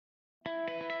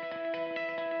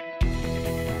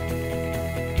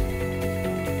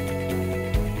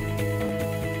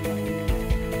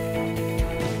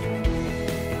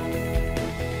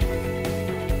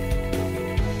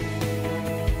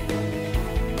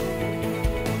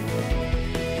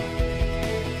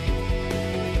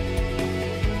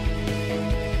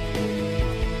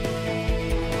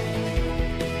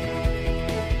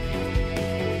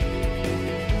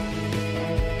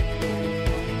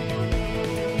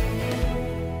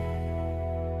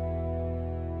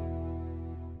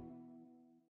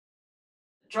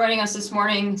joining us this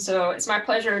morning. So it's my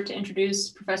pleasure to introduce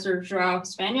Professor João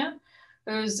Hespanha,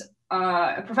 who's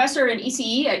a professor in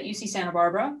ECE at UC Santa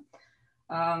Barbara.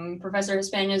 Professor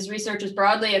Hespanha's research is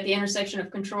broadly at the intersection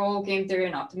of control, game theory,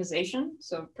 and optimization.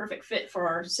 So perfect fit for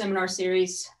our seminar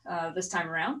series this time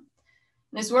around.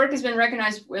 And his work has been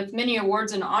recognized with many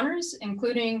awards and honors,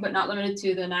 including but not limited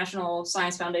to the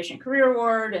Science Foundation Career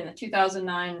Award and the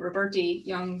 2009 Roberti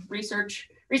Young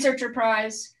Researcher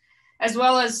Prize, as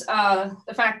well as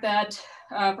the fact that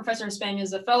Professor Hespanha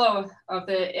is a fellow of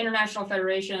the International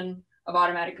Federation of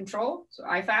Automatic Control, so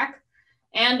IFAC,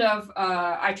 and of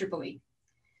IEEE.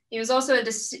 He was also a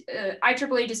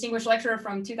IEEE Distinguished Lecturer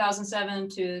from 2007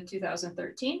 to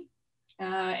 2013.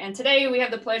 And today we have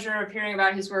the pleasure of hearing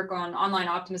about his work on online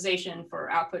optimization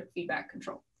for output feedback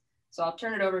control. So I'll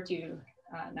turn it over to you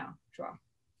now, João.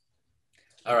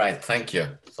 All right, thank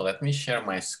you. So let me share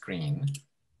my screen.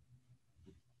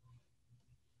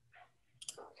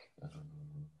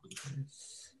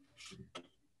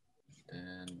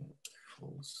 Then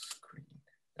full screen.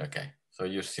 Okay, so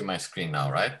you see my screen now,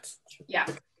 right? Yeah.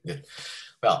 Good.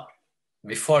 Well,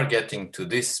 before getting to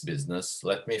this business,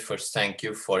 let me first thank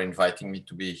you for inviting me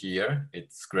to be here.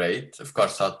 It's great. Of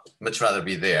course, I'd much rather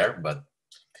be there, but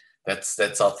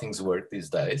that's how things work these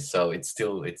days. So it's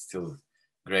still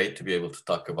great to be able to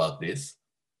talk about this.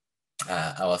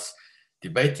 I was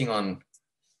debating on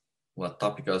what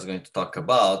topic I was going to talk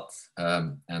about,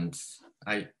 and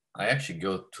I actually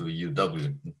go to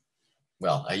UW.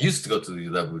 Well, I used to go to the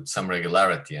UW with some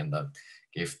regularity, and I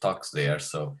gave talks there.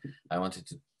 So I wanted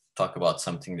to talk about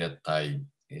something that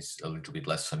is a little bit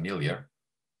less familiar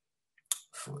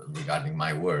regarding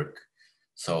my work.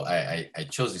 So I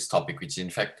chose this topic, which in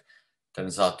fact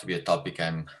turns out to be a topic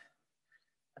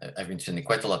I've been spending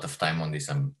quite a lot of time on this.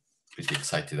 I'm pretty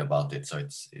excited about it. So it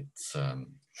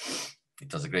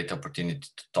was a great opportunity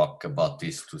to talk about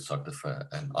this to sort of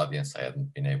an audience I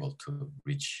hadn't been able to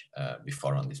reach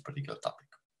before on this particular topic.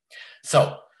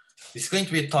 So this is going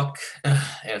to be a talk,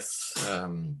 as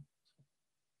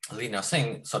Lina was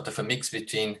saying, sort of a mix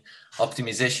between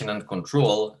optimization and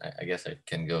control. I guess I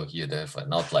can go here, there's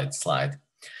an outline slide.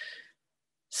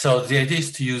 So the idea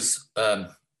is to use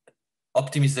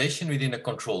optimization within a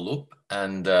control loop,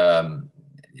 and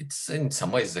it's in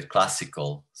some ways a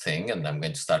classical thing, and I'm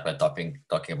going to start by talking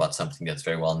about something that's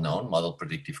very well known, model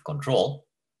predictive control.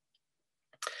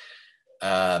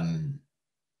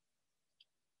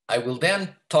 I will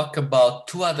then talk about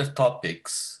two other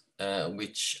topics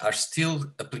which are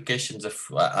still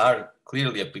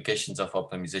clearly applications of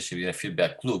optimization in a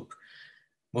feedback loop.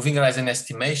 Moving horizon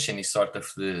estimation is sort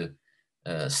of the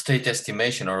state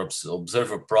estimation or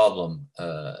observer problem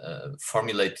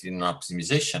formulated in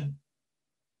optimization,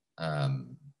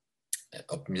 from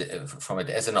it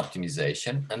as an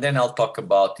optimization. And then I'll talk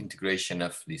about integration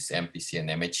of this MPC and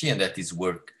MHE, and that is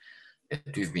work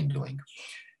that we've been doing.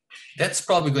 That's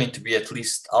probably going to be at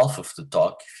least half of the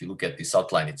talk. If you look at this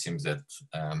outline, it seems that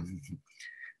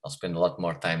I'll spend a lot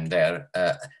more time there.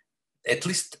 At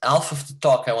least half of the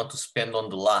talk I want to spend on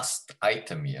the last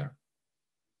item here,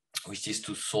 which is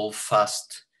to solve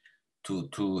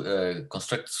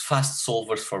construct fast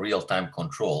solvers for real-time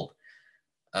control.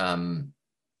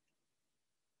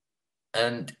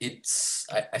 And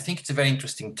I think it's a very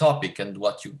interesting topic, and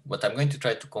what I'm going to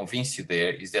try to convince you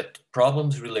there is that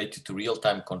problems related to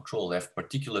real-time control have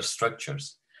particular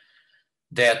structures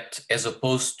that, as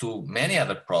opposed to many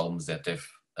other problems that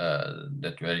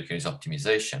use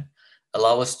optimization,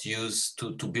 allow us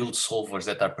to build solvers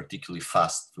that are particularly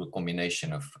fast through a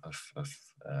combination of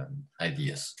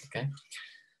ideas. Okay,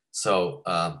 so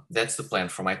that's the plan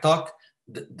for my talk.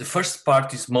 The first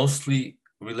part is mostly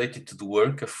related to the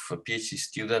work of a PhD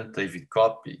student, David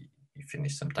Kopp. He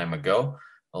finished some time ago.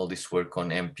 All this work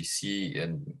on MPC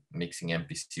and mixing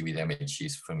MPC with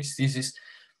MHEs from his thesis.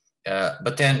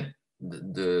 But then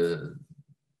the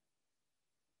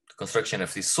construction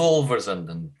of these solvers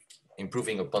and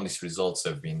improving upon these results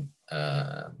have been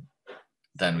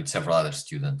done with several other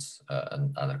students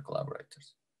and other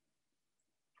collaborators.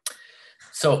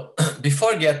 So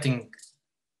before getting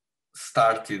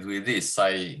started with this,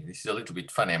 this is a little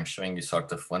bit funny. I'm showing you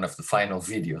sort of one of the final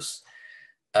videos,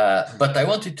 but I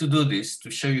wanted to do this to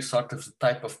show you sort of the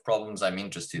type of problems I'm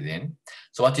interested in.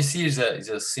 So what you see is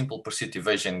a simple pursuit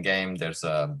evasion game. There's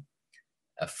a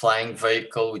flying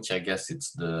vehicle, which I guess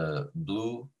it's the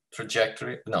blue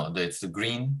trajectory. No, it's the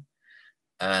green.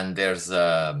 And there's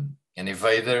an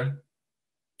evader.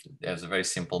 There's a very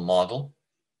simple model.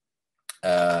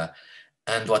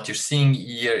 And what you're seeing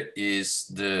here is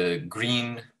the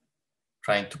green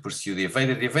trying to pursue the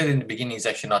evader. The evader in the beginning is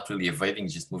actually not really evading,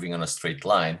 just moving on a straight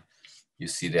line. You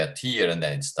see that here, and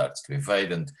then it starts to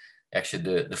evade, and actually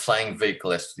the flying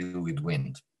vehicle has to deal with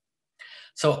wind.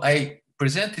 So I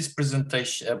present this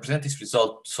presentation, present this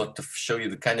result sort of show you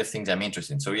the kind of things I'm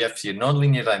interested in. So you have here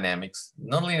nonlinear dynamics.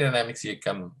 Nonlinear dynamics here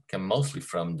come mostly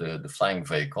from the flying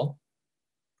vehicle.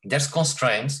 There's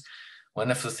constraints. One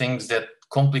of the things that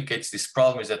complicates this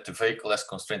problem is that the vehicle has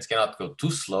constraints, cannot go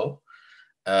too slow,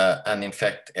 and in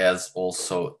fact has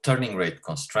also turning rate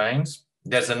constraints.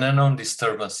 There's an unknown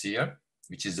disturbance here,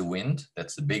 which is the wind.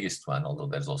 That's the biggest one, although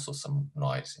there's also some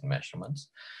noise in measurements.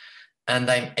 And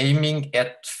I'm aiming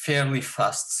at fairly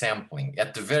fast sampling,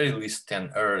 at the very least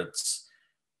 10 Hertz,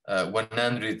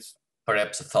 100,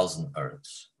 perhaps 1,000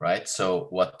 Hertz, right? So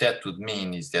what that would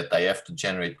mean is that I have to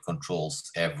generate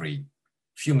controls every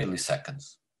few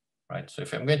milliseconds, right? So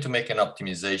if I'm going to make an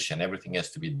optimization, everything has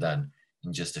to be done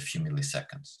in just a few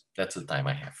milliseconds. That's the time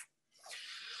I have.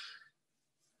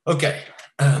 Okay.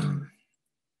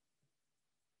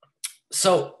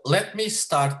 So let me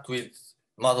start with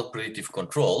model predictive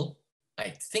control.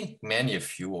 I think many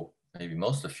of you, or maybe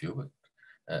most of you,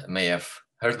 may have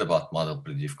heard about model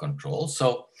predictive control.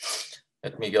 So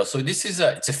let me go. So this is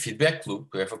it's a feedback loop.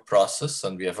 We have a process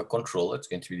and we have a controller. It's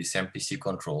going to be this MPC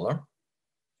controller.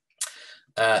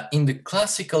 In the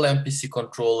classical MPC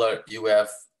controller, you have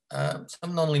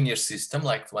some nonlinear system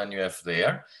like the one you have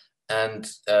there. And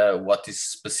what is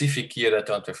specific here that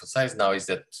I want to emphasize now is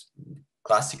that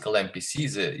classical MPC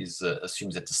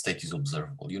assumes that the state is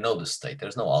observable. You know the state,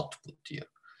 there's no output here.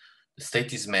 The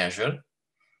state is measured.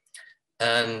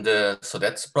 And so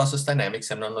that's process dynamics,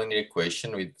 a nonlinear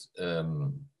equation with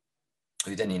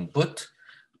an input.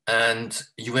 And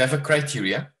you have a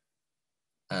criteria.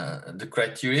 The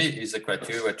criteria is a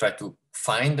criteria where I try to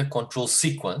find the control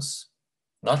sequence,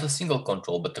 not a single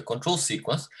control, but the control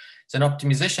sequence. It's an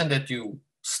optimization that you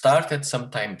start at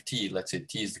some time t, let's say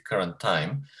t is the current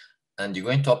time, and you're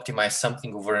going to optimize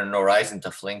something over an horizon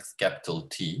of length capital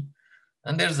T.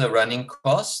 And there's a running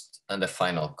cost and a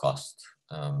final cost.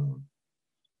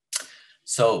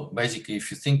 So basically,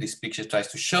 if you think this picture tries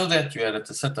to show that you are at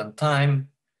a certain time,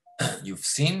 you've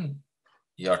seen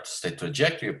your state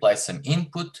trajectory, you apply some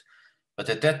input, but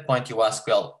at that point you ask,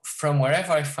 well, from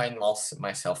wherever I find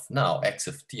myself now, x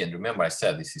of t, and remember I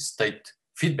said this is state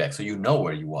feedback, so you know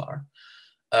where you are,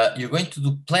 you're going to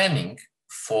do planning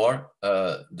for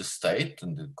the state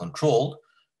and the control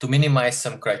to minimize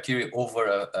some criteria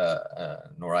over an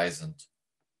horizon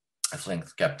of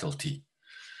length capital T.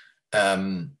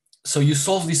 So you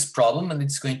solve this problem and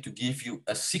it's going to give you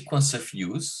a sequence of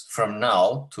views from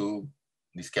now to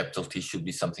this capital T should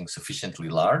be something sufficiently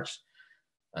large.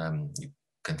 You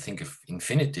can think of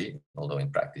infinity, although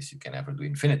in practice you can never do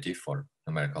infinity for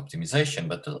numerical optimization,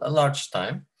 but a large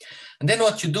time. And then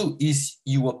what you do is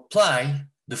you apply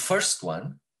the first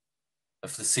one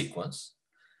of the sequence.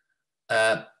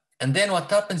 And then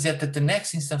what happens is that at the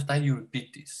next instant of time, you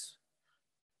repeat this.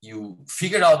 You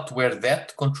figure out where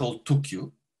that control took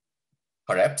you,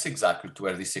 perhaps exactly to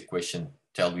where this equation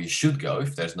tells you should go.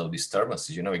 If there's no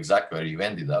disturbances, you know exactly where you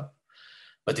ended up.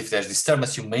 But if there's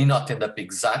disturbance, you may not end up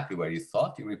exactly where you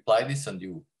thought. You reply this and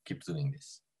you keep doing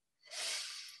this.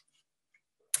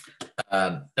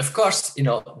 Of course, you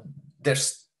know,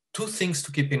 there's two things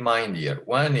to keep in mind here.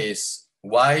 One is,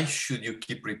 why should you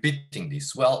keep repeating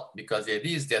this? Well, because the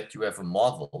idea is that you have a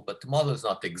model, but the model is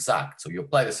not exact. So you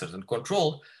apply a certain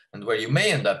control, and where you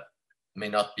may end up may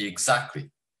not be exactly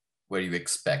where you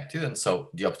expected. And so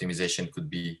the optimization could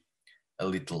be a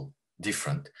little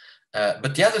different.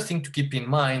 But the other thing to keep in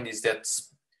mind is that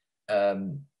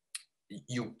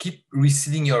you keep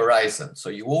receding your horizon. So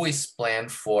you always plan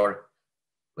for,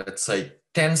 let's say,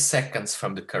 10 seconds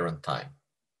from the current time.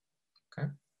 Okay.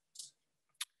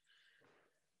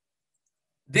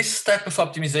 This type of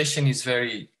optimization is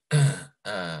very,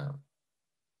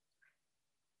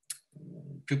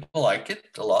 people like it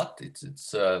a lot.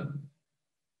 It's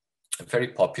very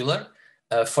popular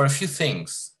for a few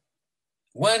things.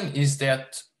 One is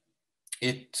that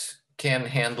it can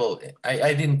handle,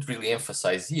 I didn't really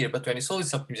emphasize here, but when you solve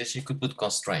this optimization, you could put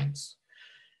constraints.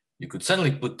 You could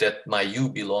certainly put that my U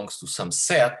belongs to some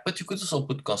set, but you could also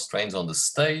put constraints on the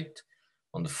state,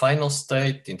 on the final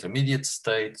state, intermediate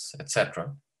states,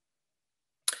 etc.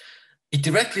 It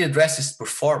directly addresses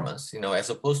performance, you know, as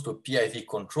opposed to a PID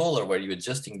controller where you're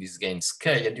adjusting these gains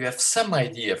K and you have some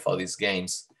idea of how these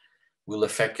gains will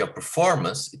affect your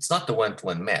performance. It's not a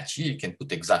one-to-one match. Here you can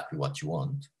put exactly what you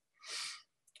want.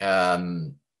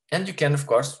 And you can, of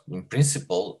course, in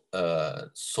principle,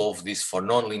 solve this for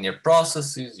nonlinear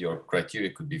processes. Your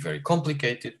criteria could be very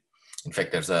complicated. In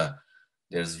fact,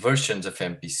 there's versions of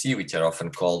MPC which are often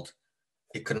called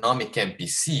economic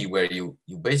MPC, where you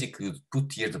basically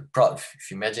put here the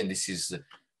if you imagine this is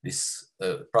this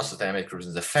process dynamic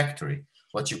represents a factory,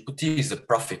 what you put here is the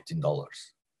profit in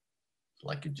dollars.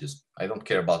 Like you just, I don't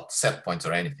care about set points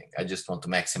or anything. I just want to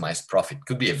maximize profit.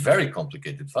 Could be a very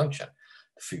complicated function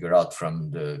to figure out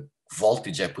from the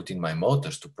voltage I put in my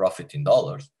motors to profit in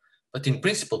dollars, but in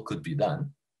principle could be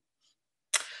done.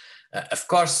 Of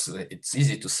course, it's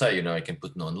easy to say, you know, I can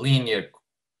put nonlinear,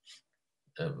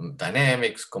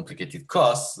 dynamics, complicated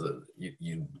costs.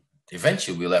 You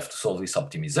eventually will have to solve this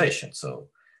optimization. So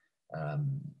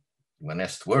one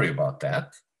has to worry about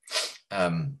that.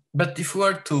 But if we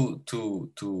were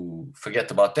to forget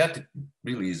about that, it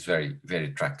really is very, very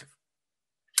attractive.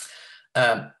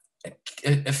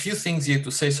 A few things here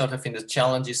to say sort of in the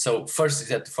challenges. So first is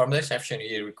that the formulation I've shown you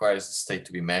here requires the state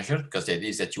to be measured, because the idea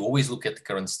is that you always look at the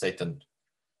current state and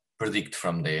predict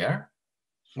from there.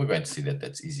 We're going to see that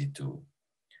that's easy to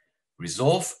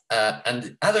resolve. And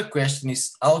the other question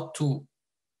is how to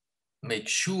make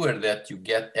sure that you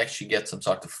actually get some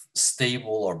sort of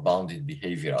stable or bounded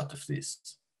behavior out of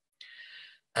this.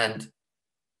 And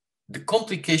the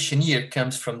complication here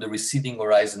comes from the receding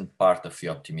horizon part of the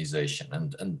optimization.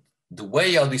 And the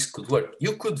way how this could work,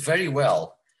 you could very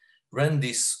well run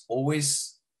this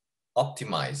always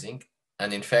optimizing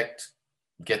and in fact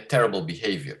get terrible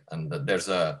behavior. And there's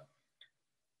a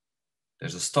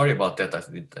story about that.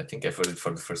 I think I've heard it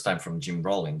for the first time from Jim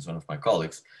Rollins, one of my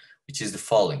colleagues, which is the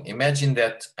following. Imagine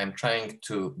that I'm trying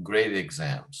to grade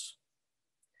exams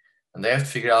and I have to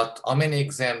figure out how many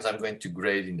exams I'm going to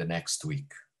grade in the next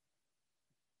week.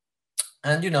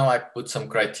 And, you know, I put some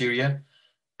criteria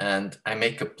and I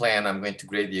make a plan. I'm going to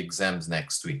grade the exams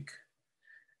next week.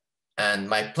 And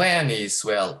my plan is,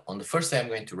 well, on the first day I'm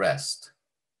going to rest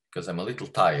because I'm a little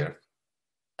tired.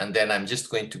 And then I'm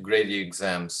just going to grade the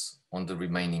exams on the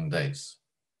remaining days.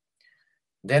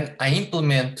 Then I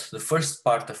implement the first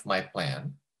part of my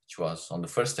plan, which was on the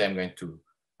first day I'm going to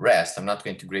rest. I'm not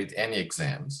going to grade any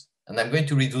exams. And I'm going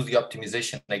to redo the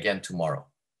optimization again tomorrow.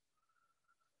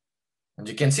 And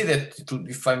you can see that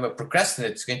if I'm a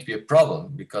procrastinator, it's going to be a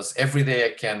problem because every day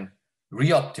I can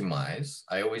re-optimize.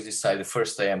 I always decide the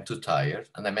first day I'm too tired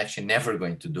and I'm actually never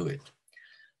going to do it.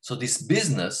 So this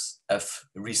business of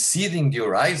receding the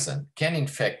horizon can in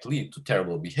fact lead to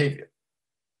terrible behavior,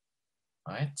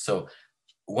 right? So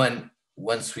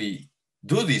once we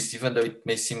do this, even though it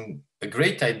may seem a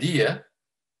great idea,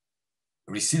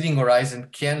 receding horizon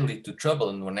can lead to trouble,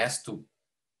 and one has to,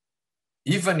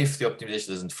 even if the optimization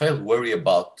doesn't fail, worry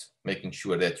about making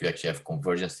sure that you actually have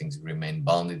convergence, things remain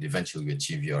bounded, eventually you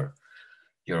achieve your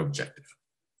objective.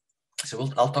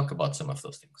 So I'll talk about some of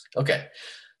those things. Okay,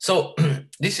 so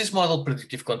this is model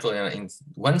predictive control in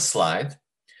one slide.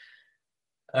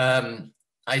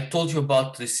 I told you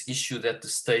about this issue that the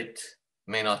state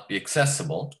may not be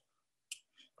accessible.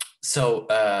 So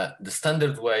the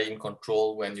standard way in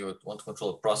control, when you want to control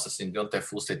a process and you don't have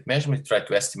full state measurement, you try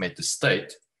to estimate the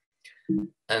state.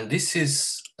 And this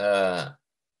is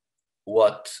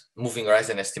what moving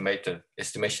horizon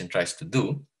estimation tries to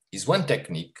do, is one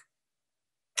technique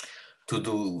to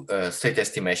do state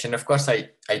estimation. Of course,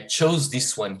 I chose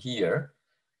this one here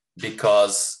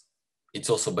because it's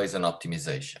also based on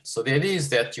optimization. So the idea is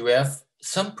that you have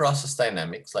some process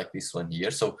dynamics like this one here.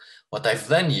 So what I've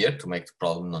done here to make the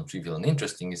problem non-trivial and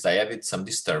interesting is I added some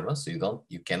disturbance. So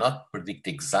you cannot predict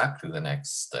exactly the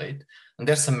next state. And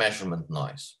there's some measurement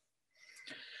noise.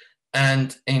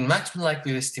 And in maximum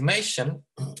likelihood estimation,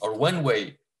 or one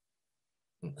way,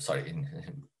 sorry, in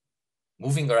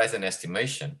moving horizon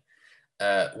estimation,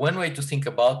 one way to think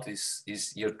about this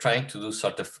is you're trying to do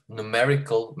sort of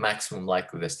numerical maximum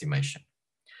likelihood estimation.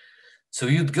 So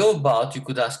you'd go about, you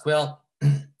could ask, well,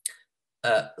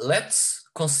 let's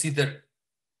consider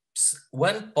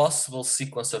one possible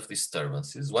sequence of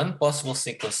disturbances, one possible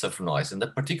sequence of noise, and a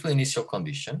particular initial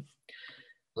condition.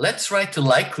 Let's write the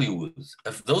likelihood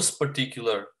of those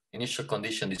particular initial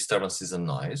condition disturbances and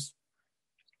noise,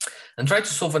 and try to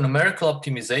solve a numerical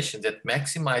optimization that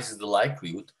maximizes the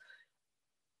likelihood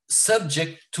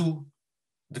subject to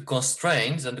the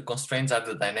constraints, and the constraints are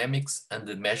the dynamics and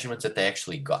the measurements that I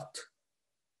actually got.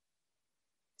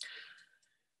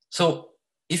 So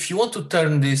if you want to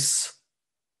turn this,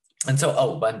 and so,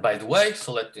 oh, and by the way,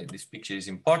 so this picture is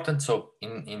important. So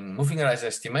in moving horizon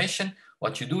estimation,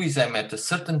 what you do is I'm at a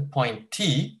certain point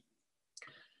T,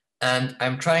 and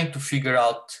I'm trying to figure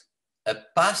out a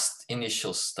past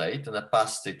initial state and a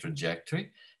past state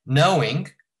trajectory, knowing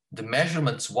the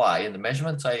measurements Y, and the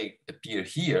measurements I appear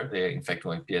here, they in fact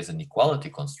will appear as an equality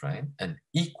constraint,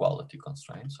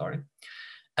 sorry.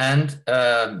 And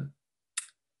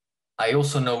I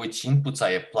also know which inputs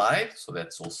I applied, so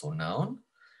that's also known.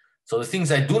 So the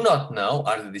things I do not know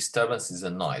are the disturbances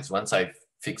and noise. Once I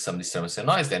fix some disturbance and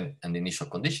noise, then an initial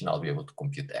condition, I'll be able to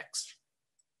compute X.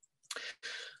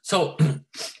 So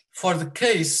for the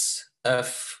case of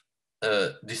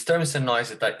disturbance and noise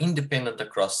that are independent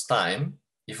across time,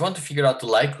 if you want to figure out the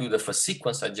likelihood of a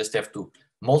sequence, I just have to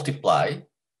multiply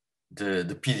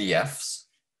the PDFs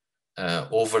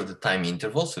over the time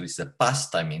interval. So this is a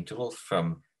past time interval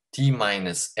from T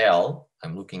minus L.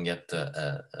 I'm looking at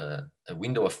a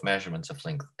window of measurements of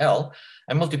length L.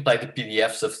 I multiply the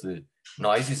PDFs of the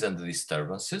noises and the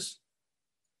disturbances.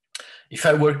 If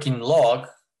I work in log,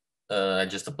 I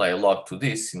just apply a log to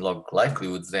this in log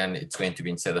likelihoods, then it's going to be,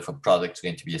 instead of a product, it's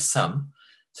going to be a sum.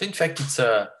 So in fact, it's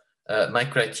my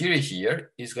criteria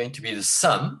here is going to be the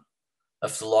sum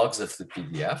of the logs of the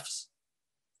PDFs.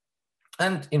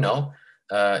 And, you know,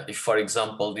 if, for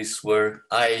example, this were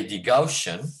IAD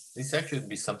Gaussian, this actually would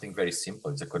be something very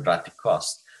simple. It's a quadratic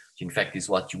cost, which in fact is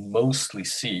what you mostly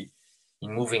see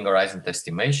in moving horizon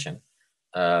estimation.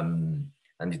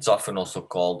 And it's often also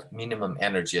called minimum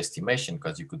energy estimation,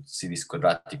 because you could see these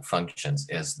quadratic functions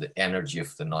as the energy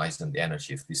of the noise and the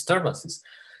energy of disturbances.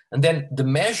 And then the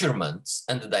measurements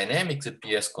and the dynamics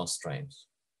appear as constraints.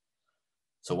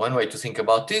 So one way to think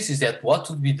about this is that what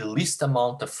would be the least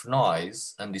amount of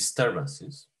noise and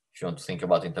disturbances, if you want to think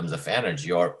about in terms of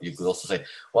energy, or you could also say,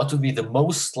 what would be the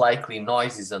most likely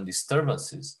noises and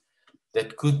disturbances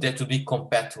that would be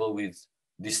compatible with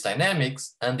this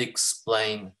dynamics and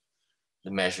explain the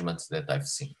measurements that I've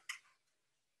seen.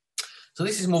 So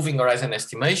this is moving horizon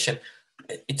estimation.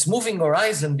 It's moving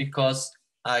horizon because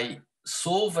I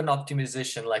solve an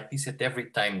optimization like this at every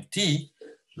time t,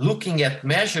 looking at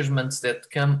measurements that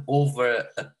come over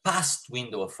a past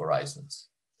window of horizons.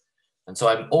 And so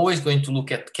I'm always going to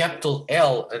look at capital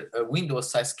L, a window of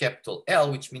size capital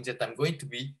L, which means that I'm going to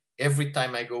be, every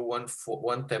time I go one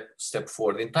step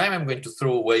forward in time, I'm going to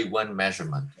throw away one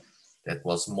measurement that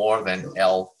was more than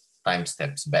L time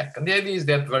steps back. And the idea is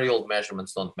that very old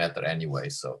measurements don't matter anyway.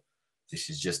 So this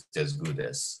is just as good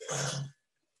as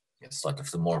sort of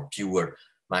the more pure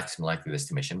maximum likelihood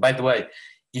estimation. By the way,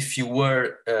 if you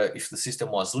were, if the system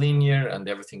was linear and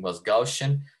everything was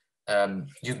Gaussian,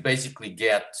 you'd basically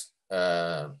get,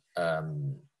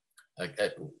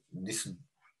 this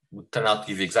would turn out to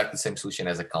give you exactly the same solution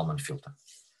as a Kalman filter.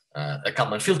 A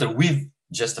Kalman filter with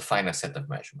just a finite set of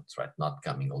measurements, right? Not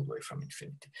coming all the way from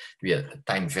infinity. We are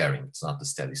time varying, it's not a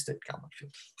steady state Kalman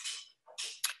filter.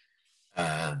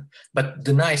 But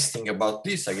the nice thing about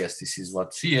this, I guess this is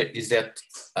what's here, is that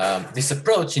this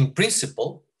approach in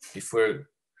principle, if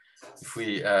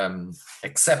we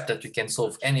accept that we can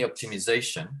solve any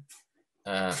optimization,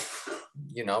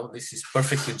 you know, this is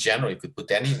perfectly general. You could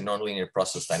put any nonlinear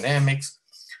process dynamics.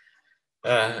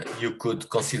 You could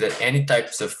consider any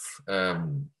types of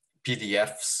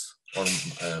PDFs or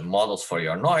models for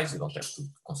your noise. You don't have to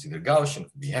consider Gaussian,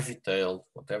 it could be heavy-tailed,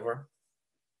 whatever.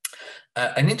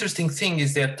 An interesting thing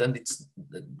is that, and it's,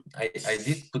 I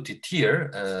did put it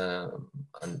here,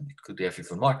 and it could have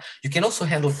even more, you can also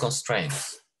handle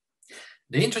constraints.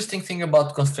 The interesting thing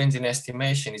about constraints in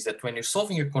estimation is that when you're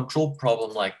solving a control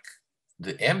problem like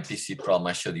the MPC problem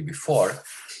I showed you before,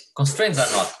 constraints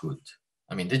are not good.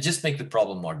 I mean, they just make the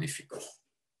problem more difficult.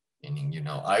 Meaning, you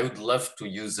know, I would love to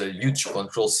use a huge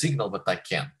control signal, but I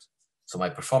can't. So my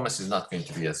performance is not going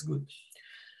to be as good.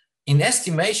 In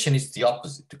estimation, it's the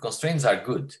opposite. The constraints are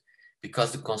good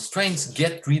because the constraints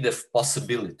get rid of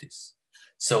possibilities.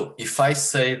 So if I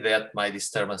say that my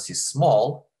disturbance is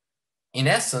small, in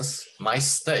essence, my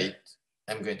state,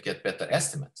 I'm going to get better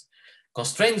estimates.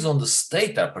 Constraints on the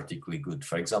state are particularly good.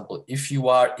 For example, if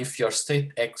your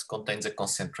state X contains a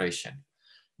concentration,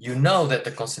 you know that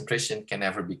the concentration can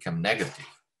never become negative.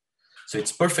 So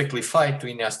it's perfectly fine to,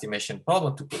 in an estimation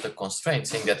problem, to put a constraint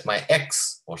saying that my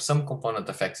X or some component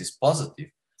of X is positive,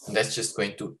 and that's just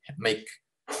going to make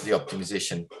the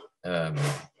optimization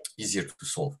easier to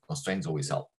solve. Constraints always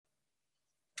help.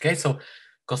 Okay, so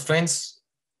constraints,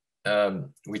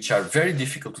 which are very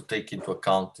difficult to take into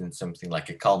account in something like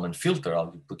a Kalman filter. How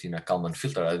do you put in a Kalman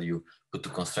filter? How do you put the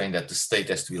constraint that the state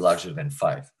has to be larger than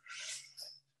 5?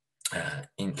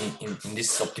 In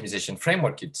this optimization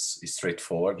framework, it's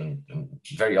straightforward and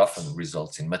very often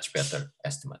results in much better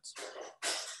estimates.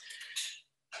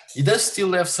 It does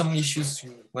still have some issues.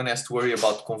 One has to worry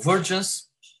about convergence,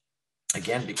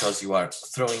 again, because you are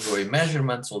throwing away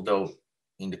measurements, although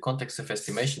in the context of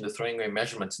estimation, the throwing away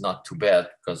measurements is not too bad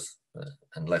because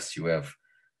unless you have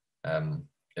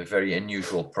a very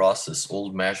unusual process,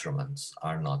 old measurements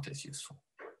are not as useful.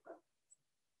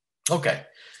 Okay.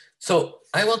 So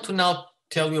I want to now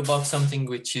tell you about something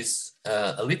which is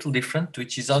a little different,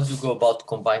 which is how you go about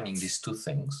combining these two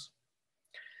things.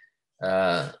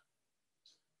 The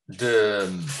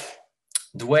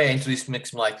way I introduced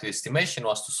maximum likely estimation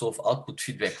was to solve output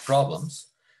feedback problems.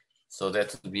 So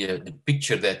that would be the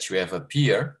picture that you have up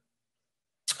here.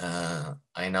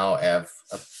 I now have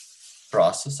a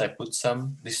process. I put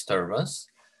some disturbance.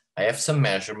 I have some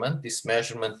measurement. This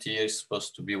measurement here is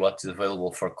supposed to be what is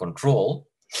available for control.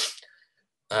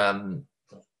 And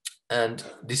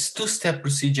this two-step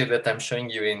procedure that I'm showing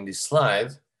you in this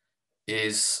slide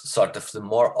is sort of the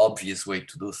more obvious way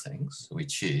to do things,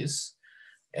 which is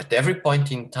at every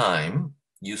point in time,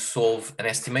 you solve an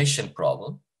estimation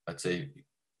problem, let's say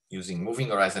using moving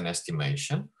horizon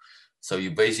estimation. So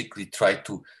you basically try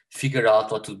to figure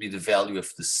out what would be the value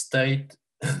of the state,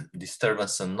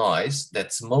 disturbance and noise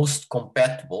that's most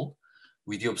compatible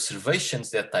with the observations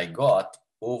that I got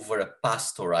over a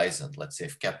past horizon, let's say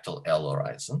capital L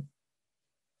horizon.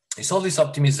 You solve this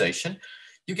optimization,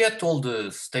 you get all the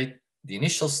state, the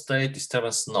initial state,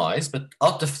 disturbance, noise, but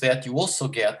out of that you also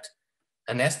get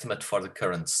an estimate for the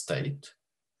current state.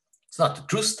 It's not the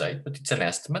true state, but it's an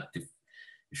estimate.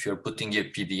 If you're putting your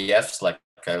PDFs like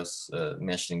I was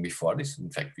mentioning before, this in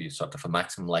fact be sort of a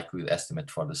maximum likelihood estimate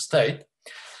for the state.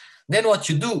 Then what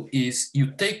you do is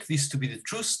you take this to be the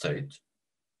true state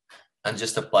and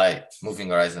just apply moving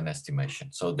horizon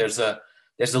estimation. So there's a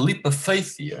leap of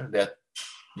faith here that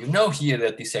you know here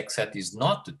that this X set is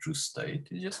not the true state.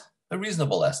 It's just a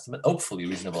reasonable estimate, hopefully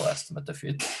reasonable estimate of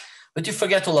it. But you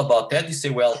forget all about that. You say,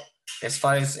 well, as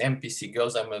far as MPC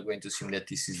goes, I'm not going to assume that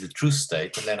this is the true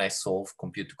state, and then I solve,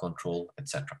 compute to control,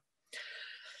 etc.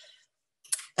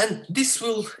 And this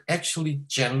will actually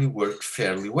generally work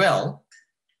fairly well.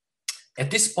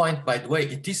 At this point, by the way,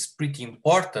 it is pretty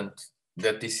important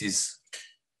that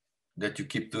that you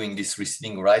keep doing this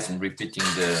receding horizon, repeating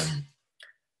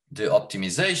the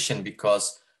optimization,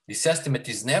 because this estimate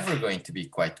is never going to be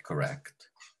quite correct.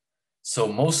 So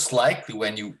most likely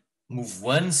when you move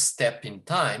one step in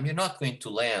time, you're not going to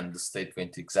land the state going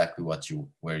to exactly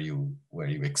where you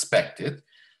expected.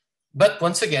 But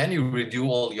once again, you redo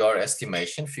all your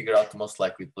estimation, figure out the most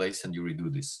likely place, and you redo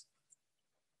this.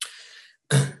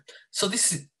 So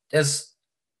this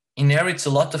inherits a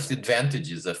lot of the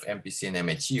advantages of MPC and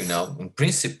MHE. You know, in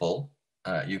principle,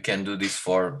 you can do this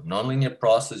for nonlinear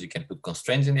process. You can put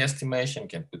constraints in the estimation, you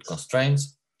can put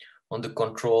constraints on the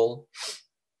control,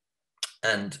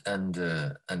 and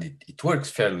it works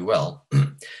fairly well.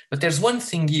 But there's one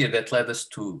thing here that led us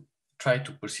to try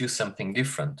to pursue something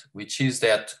different, which is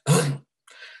that the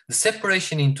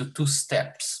separation into two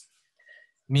steps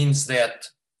means that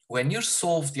when you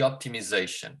solve the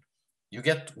optimization, you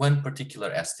get one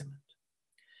particular estimate.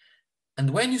 And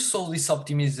when you solve this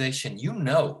optimization, you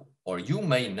know, or you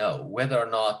may know whether or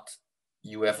not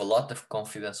you have a lot of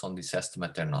confidence on this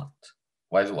estimate or not.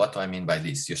 What do I mean by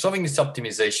this? You're solving this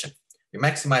optimization, you're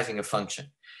maximizing a function.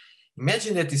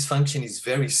 Imagine that this function is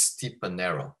very steep and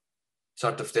narrow.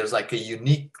 Sort of there's like a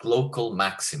unique local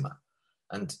maxima.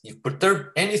 And you perturb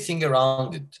anything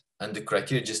around it, and the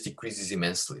criteria just decreases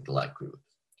immensely, the likelihood.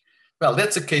 Well,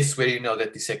 that's a case where you know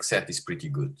that this X set is pretty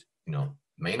good. You know,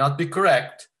 may not be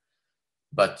correct,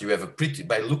 but you have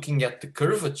by looking at the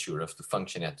curvature of the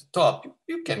function at the top,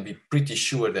 you can be pretty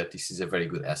sure that this is a very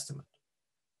good estimate.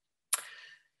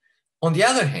 On the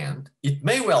other hand, it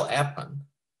may well happen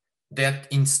that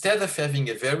instead of having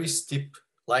a very steep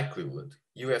likelihood,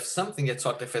 you have something that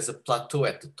sort of has a plateau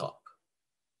at the top.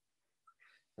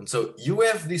 And so you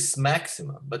have this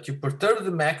maximum, but you perturb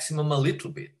the maximum a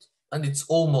little bit, and it's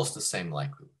almost the same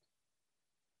likelihood.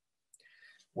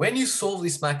 When you solve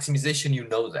this maximization, you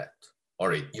know that.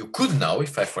 Or you could know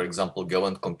if I, for example, go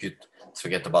and compute, let's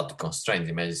forget about the constraints,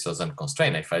 imagine this was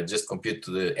unconstrained. If I just compute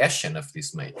to the Hessian of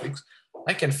this matrix,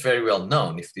 I can very well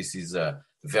know if this is a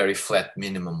very flat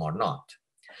minimum or not.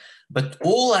 But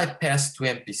all I pass to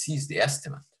MPC is the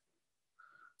estimate.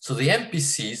 So the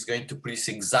MPC is going to produce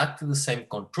exactly the same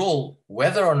control,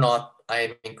 whether or not I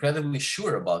am incredibly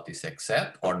sure about this X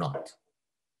set or not.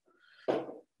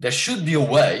 There should be a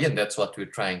way, and that's what we're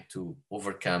trying to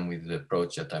overcome with the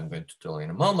approach that I'm going to tell you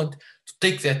in a moment, to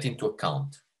take that into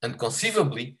account. And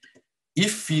conceivably,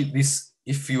 if you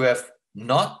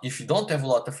don't have a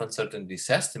lot of uncertainty in this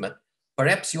estimate,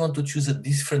 perhaps you want to choose a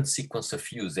different sequence of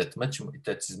views that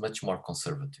is much more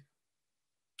conservative.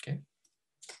 Okay.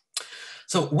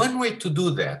 So one way to do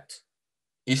that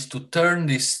is to turn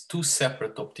these two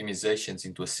separate optimizations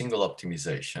into a single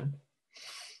optimization.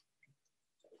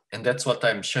 And that's what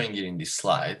I'm showing you in this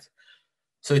slide.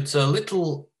 So it's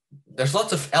there's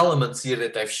lots of elements here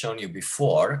that I've shown you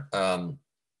before.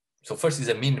 So first is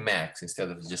a min-max instead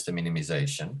of just a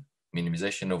minimization.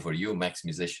 Minimization over U,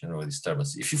 maximization over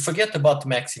disturbance. If you forget about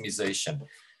maximization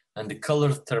and the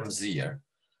colored terms here,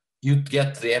 you'd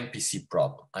get the MPC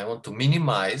problem. I want to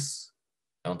minimize,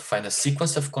 I want to find a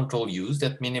sequence of control U's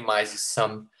that minimizes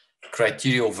some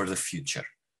criteria over the future,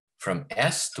 from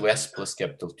S to S plus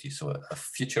capital T, so a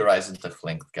future horizon of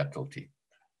length capital T.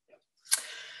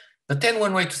 But then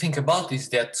one way to think about is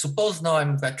that suppose now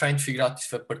I'm trying to figure out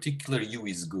if a particular U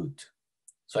is good.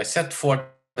 So I set for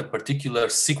a particular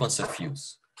sequence of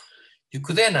U's. You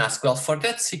could then ask, well, for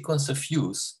that sequence of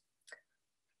U's,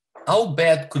 how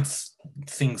bad could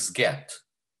things get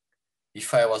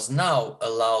if I was now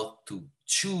allowed to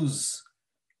choose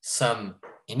some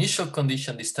initial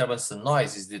condition disturbance and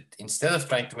noise, is that instead of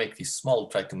trying to make this small,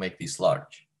 try to make this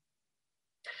large.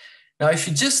 Now, if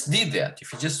you just did that,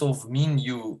 if you just solve min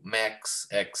U, max,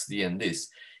 x, d, and this,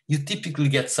 you typically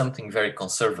get something very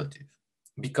conservative.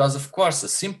 Because of course, a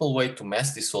simple way to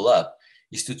mess this all up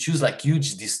is to choose like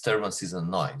huge disturbances and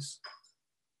noise.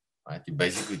 Right? You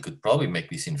basically could probably make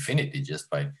this infinity just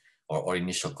by, or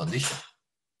initial condition.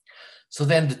 So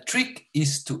then the trick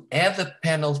is to add a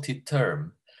penalty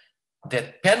term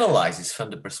that penalizes from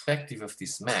the perspective of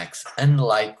this max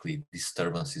unlikely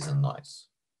disturbances and noise.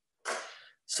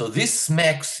 So this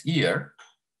max here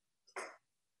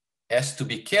has to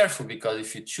be careful, because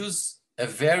if you choose a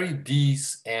very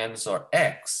D's, N's, or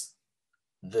X,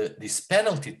 these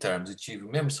penalty terms, which you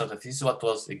remember, sort of this is what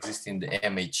was existing in the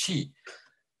MHE,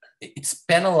 it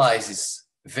penalizes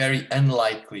very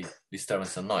unlikely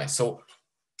disturbance and noise. So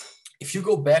if you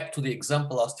go back to the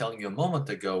example I was telling you a moment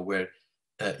ago, where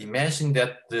imagine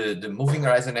that the moving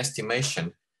horizon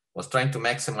estimation was trying to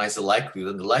maximize the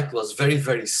likelihood, and the likelihood was very,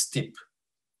 very steep.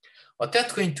 What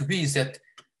that's going to be is that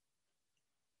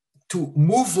to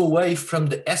move away from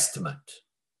the estimate,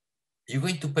 you're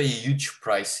going to pay a huge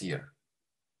price here,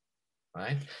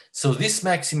 right? So this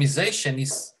maximization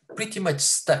is pretty much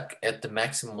stuck at the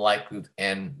maximum likelihood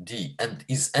ND and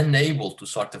is unable to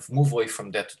sort of move away from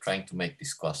that to trying to make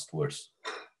this cost worse.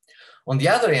 On the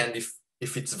other hand,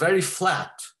 if it's very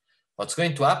flat, what's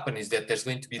going to happen is that there's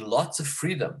going to be lots of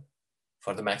freedom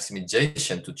for the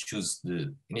maximization to choose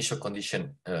the initial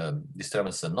condition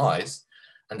disturbance and noise.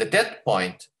 And at that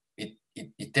point,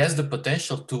 it has the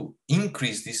potential to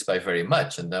increase this by very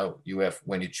much. And now you have,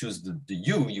 when you choose the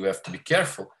U, you have to be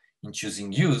careful in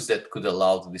choosing U's that could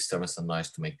allow the disturbance and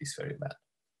noise to make this very bad,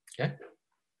 okay?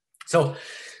 So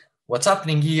what's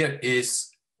happening here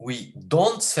is we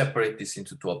don't separate this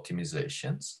into two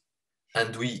optimizations,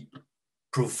 and we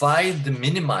provide the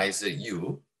minimizer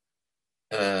U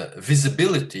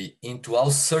visibility into how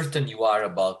certain you are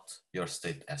about your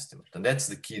state estimate. And that's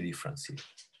the key difference here.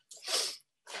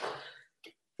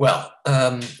 Well,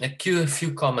 a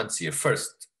few comments here.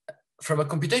 First, from a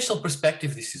computational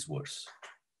perspective, this is worse.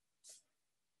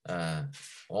 In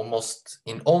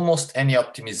almost any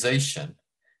optimization,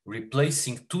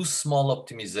 replacing two small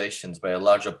optimizations by a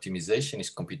large optimization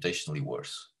is computationally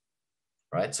worse,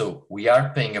 right? So we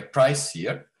are paying a price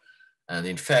here. And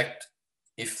in fact,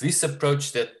 if this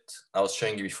approach that I was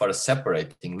showing you before, as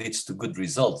separating, leads to good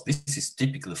results, this is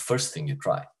typically the first thing you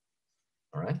try,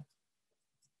 all right?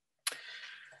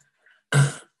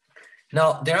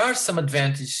 Now, there are some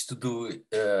advantages to do,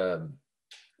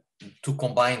 to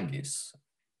combine this,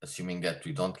 assuming that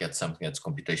we don't get something that's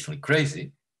computationally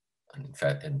crazy. And in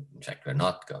fact, we're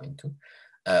not going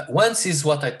to. Once is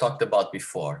what I talked about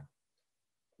before.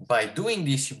 By doing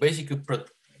this, you basically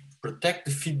protect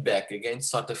the feedback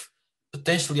against sort of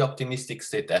potentially optimistic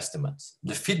state estimates.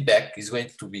 The feedback is going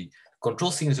to be,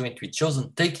 control signal is going to be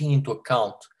chosen taking into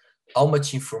account how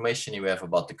much information you have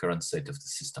about the current state of the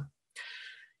system.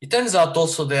 It turns out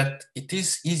also that it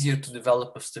is easier to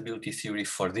develop a stability theory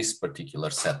for this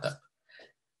particular setup.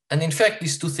 And in fact,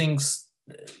 these two things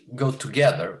go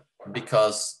together,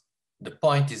 because the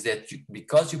point is that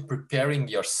because you're preparing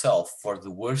yourself for the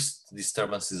worst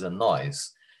disturbances and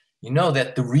noise, you know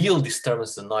that the real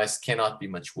disturbance and noise cannot be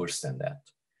much worse than that.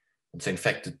 And so in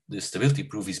fact, the stability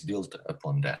proof is built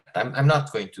upon that. I'm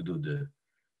not going to do the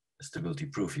stability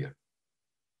proof here.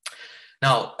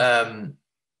 Now,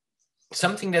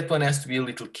 something that one has to be a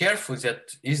little careful is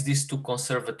that, is this too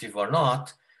conservative or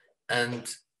not? And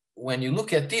when you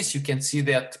look at this, you can see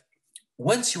that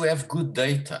once you have good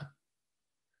data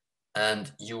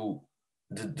and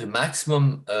the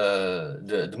maximum,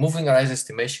 the moving horizon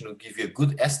estimation will give you a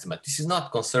good estimate. This is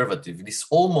not conservative. This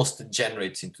almost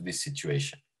degenerates into this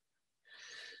situation.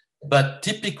 But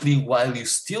typically, while you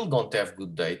still don't have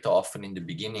good data, often in the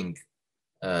beginning,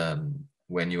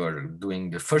 when you are doing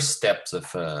the first steps of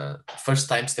first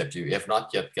time steps, you have not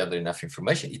yet gathered enough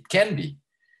information. It can be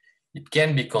It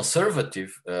can be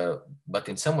conservative, but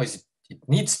in some ways it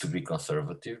needs to be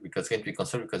conservative, because it can't be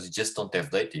conservative because you just don't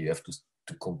have data. You have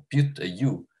to compute a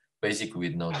U basically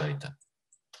with no data.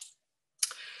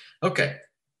 Okay.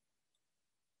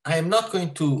 I am not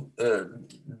going to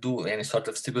do any sort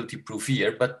of stability proof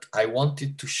here, but I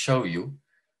wanted to show you.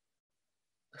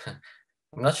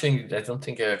 I'm not showing you, I don't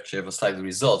think I actually have a slide with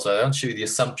results. So I don't show you the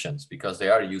assumptions because they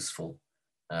are useful.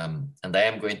 And I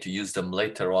am going to use them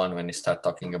later on when we start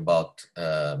talking about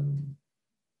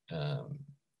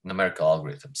numerical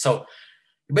algorithms. So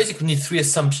you basically need 3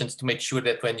 assumptions to make sure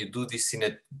that when you do this in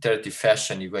an iterative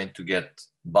fashion, you're going to get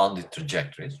bounded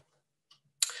trajectories.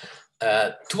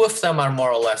 2 of them are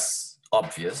more or less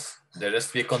obvious. There has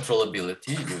to be a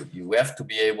controllability. You have to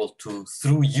be able to,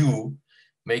 through U,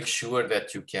 make sure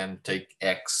that you can take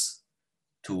X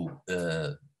to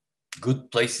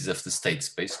good places of the state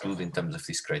space, good in terms of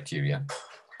this criteria.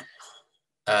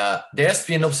 There has to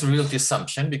be an observability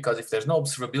assumption, because if there's no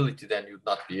observability, then you'd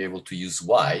not be able to use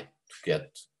Y to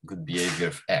get good behavior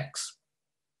of X.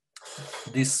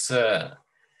 This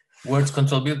words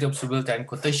controllability, observability are in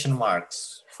quotation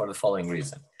marks for the following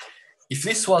reason. If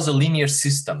this was a linear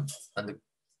system, and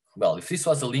if this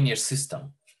was a linear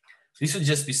system, this would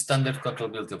just be standard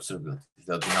controllability, observability.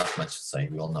 There'll be not much to say,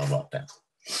 we all know about that.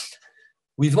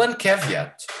 With one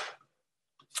caveat,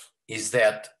 is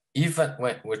that even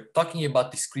when we're talking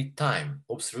about discrete time,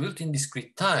 observability in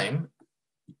discrete time,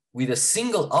 with a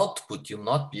single output, you'll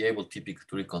not be able typically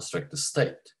to reconstruct the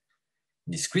state.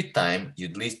 In discrete time,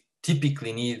 you'd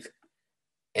typically need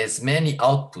as many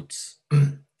outputs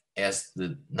as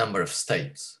the number of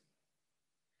states.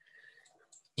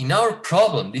 In our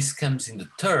problem, this comes in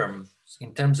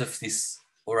terms of this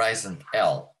horizon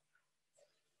L.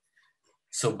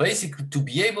 So basically, to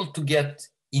be able to get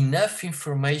enough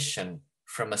information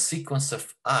from a sequence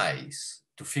of I's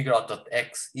to figure out what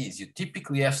X is, you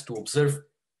typically have to observe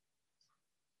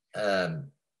a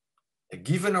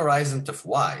given horizon of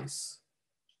Y's.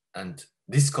 And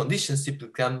these conditions typically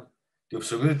come, the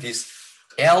observability is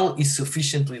L is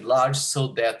sufficiently large so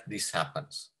that this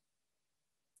happens.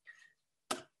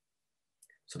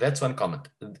 So that's one comment.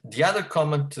 The other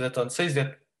comment that I say is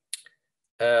that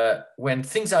when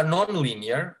things are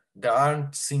nonlinear, there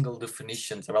aren't single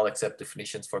definitions, well accept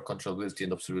definitions for controllability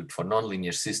and observability for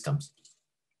nonlinear systems.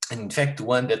 And in fact, the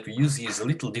one that we use here is a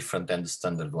little different than the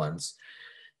standard ones.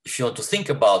 If you want to think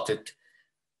about it,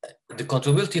 the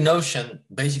controllability notion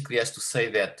basically has to say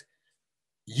that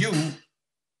U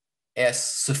has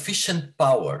sufficient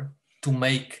power to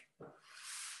make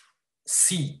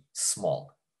C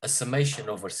small, a summation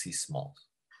over C small.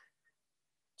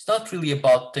 It's not really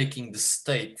about taking the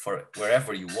state for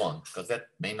wherever you want, because that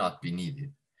may not be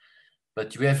needed.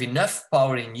 But you have enough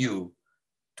power in U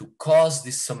to cause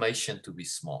this summation to be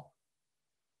small.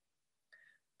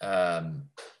 And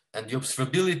the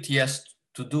observability has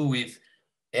to do with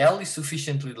L is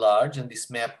sufficiently large and this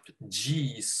map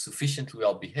G is sufficiently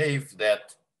well behaved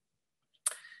that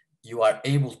you are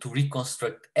able to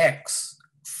reconstruct X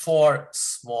for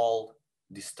small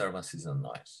disturbances and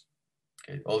noise.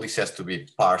 Okay, all this has to be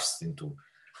parsed into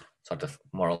sort of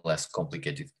more or less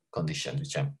complicated conditions,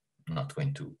 which I'm not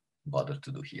going to bother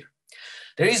to do here.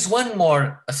 There is one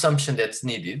more assumption that's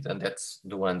needed, and that's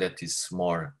the one that is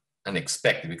more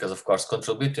unexpected, because of course,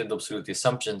 controllability and observability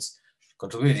assumptions,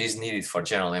 controllability is needed for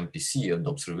general MPC and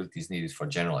observability is needed for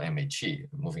general MHE,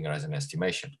 moving horizon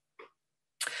estimation.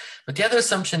 But the other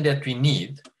assumption that we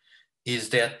need is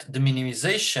that the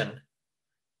minimization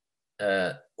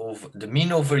of the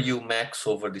mean over U max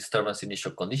over disturbance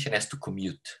initial condition has to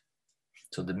commute.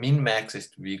 So the min max is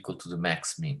to be equal to the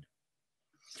max mean.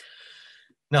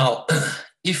 Now,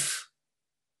 if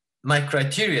my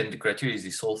criterion, the criteria is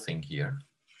this whole thing here,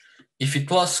 if it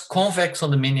was convex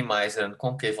on the minimizer and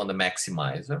concave on the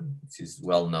maximizer, this is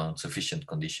well-known, sufficient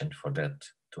condition for that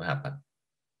to happen.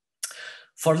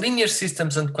 For linear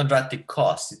systems and quadratic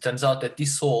costs, it turns out that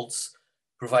this holds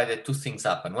provided 2 things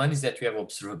happen. One is that you have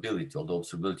observability, although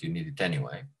observability you need it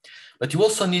anyway. But you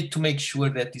also need to make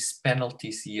sure that these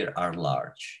penalties here are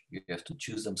large. You have to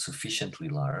choose them sufficiently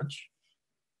large.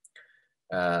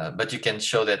 But you can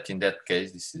show that in that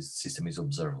case, this system is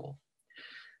observable.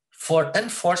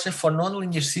 Unfortunately, for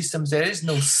nonlinear systems, there is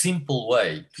no simple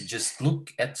way to just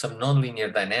look at some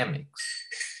nonlinear dynamics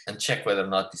and check whether or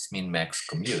not this min-max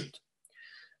commute.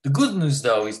 The good news,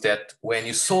 though, is that when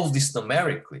you solve this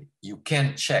numerically, you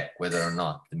can check whether or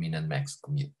not the min and max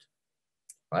commute,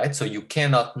 right? So you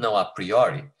cannot know a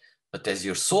priori, but as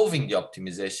you're solving the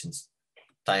optimizations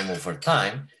time over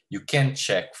time, you can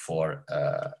check for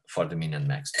the min and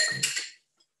max to commute.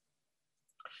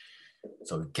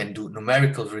 So we can do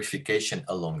numerical verification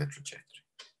along the trajectory.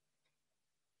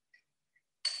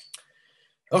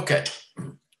 Okay,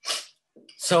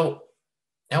 so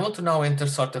I want to now enter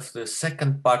sort of the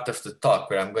second part of the talk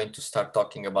where I'm going to start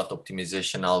talking about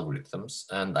optimization algorithms.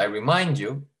 And I remind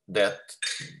you that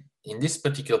in this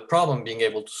particular problem, being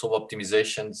able to solve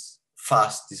optimizations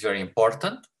fast is very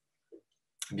important,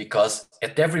 because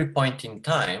at every point in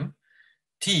time,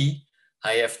 t,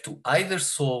 I have to either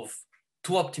solve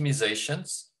two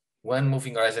optimizations, one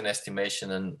moving horizon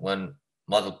estimation and one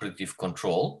model predictive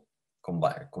control,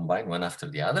 combine one after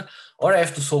the other, or I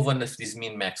have to solve one of these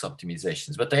min-max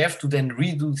optimizations. But I have to then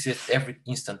redo this at every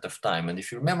instant of time. And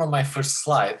if you remember my first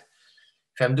slide,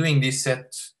 if I'm doing this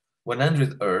at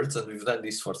 100 Hertz, and we've done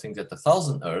this for things at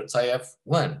 1000 Hertz, I have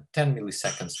 10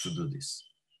 milliseconds to do this.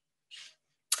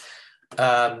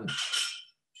 A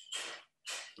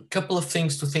couple of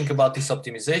things to think about this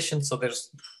optimization. So there's,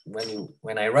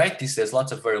 when I write this, there's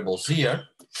lots of variables here.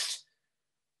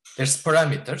 There's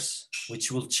parameters,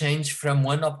 which will change from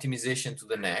one optimization to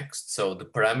the next. So the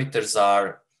parameters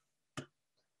are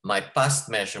my past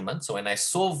measurement. So when I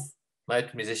solve my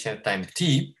optimization at time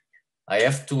t, I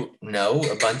have to know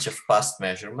a bunch of past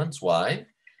measurements, y,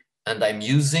 and I'm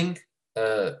using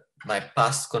my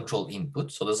past control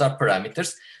input. So those are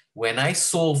parameters. When I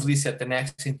solve this at the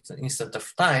next instant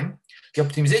of time, the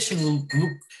optimization will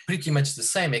look pretty much the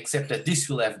same, except that this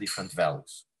will have different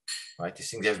values, right?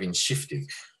 These things have been shifted.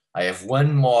 I have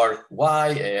one more y,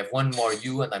 I have one more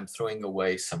u, and I'm throwing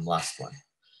away some last one.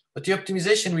 But the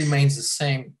optimization remains the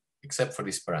same, except for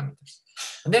these parameters.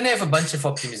 And then I have a bunch of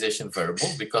optimization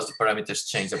variables, because the parameters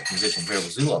change, the optimization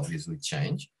variables will obviously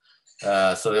change.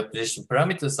 So the optimization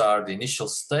parameters are the initial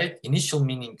state, initial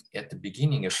meaning at the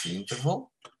beginning of the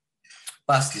interval,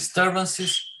 past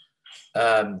disturbances,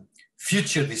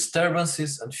 future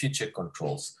disturbances, and future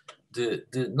controls. The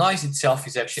noise itself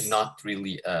is actually not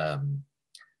really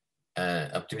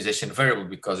optimization variable,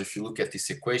 because if you look at this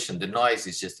equation, the noise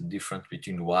is just the difference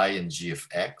between y and g of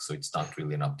x, so it's not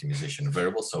really an optimization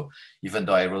variable. So even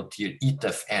though I wrote here eta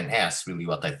of ns, really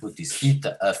what I put is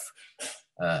eta of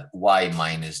y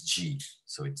minus g,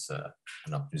 so it's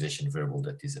an optimization variable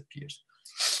that disappears.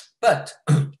 But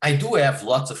I do have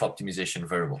lots of optimization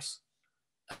variables,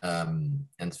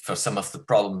 and for some of the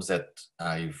problems that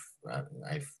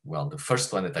well, the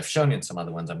first one that I've shown you and some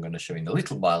other ones I'm going to show in a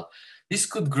little while, this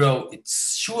could grow.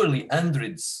 It's surely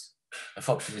hundreds of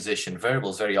optimization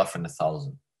variables, very often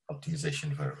 1,000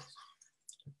 optimization variables.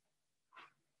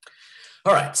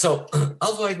 All right, so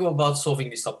how do I go about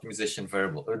solving this optimization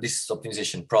variable or this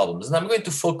optimization problems? And I'm going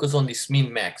to focus on this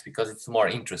min-max because it's the more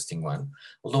interesting one.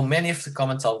 Although many of the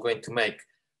comments I'm going to make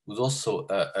would also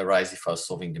arise if I was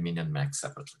solving the min and max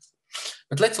separately.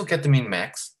 But let's look at the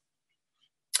min-max.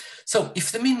 So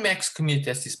if the min-max community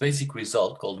has this basic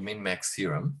result called the min-max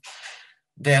theorem,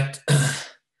 that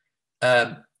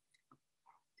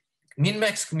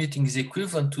min-max commuting is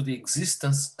equivalent to the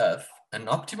existence of an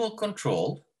optimal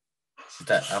control,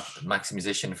 that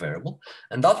maximization variable,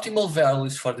 and optimal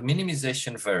values for the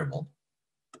minimization variable,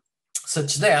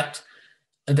 such that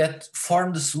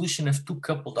form the solution of two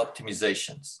coupled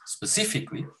optimizations.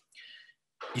 Specifically,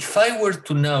 if I were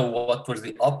to know what were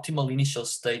the optimal initial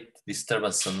state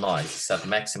disturbance and noise, set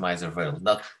maximizer variable,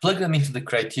 now plug them into the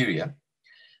criteria,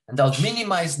 and I'll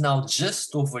minimize now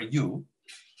just over u,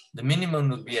 the minimum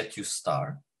would be at u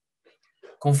star.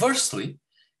 Conversely,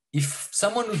 if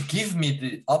someone would give me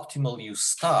the optimal u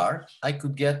star, I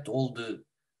could get all the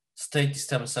state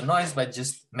disturbance and noise by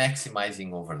just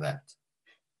maximizing over that.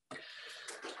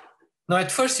 Now,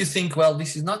 at first you think, well,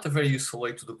 this is not a very useful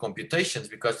way to do computations,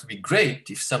 because it would be great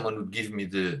if someone would give me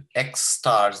the x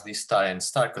stars, this star and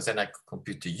star, because then I could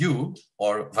compute the u,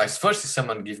 or vice versa, if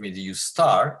someone gives me the u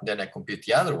star, then I compute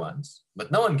the other ones,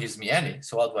 but no one gives me any.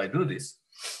 So how do I do this?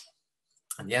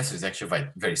 And the answer is actually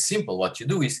very simple. What you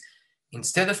do is,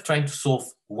 instead of trying to solve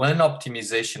one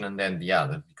optimization and then the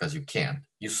other, because you can't,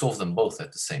 you solve them both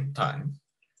at the same time.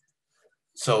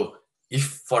 So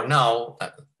if for now,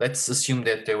 let's assume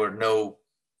that there were no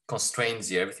constraints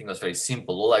here, everything was very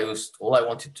simple. All I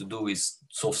wanted to do is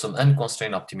solve some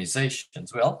unconstrained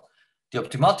optimizations. Well, the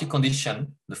optimality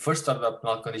condition, the first order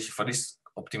optimality condition for this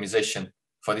optimization,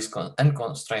 for this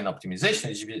unconstrained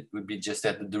optimization, would be just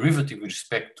that the derivative with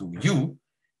respect to u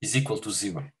is equal to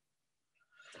 0.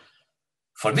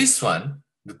 For this one,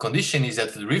 the condition is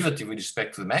that the derivative with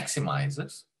respect to the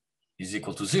maximizers is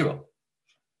equal to 0.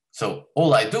 So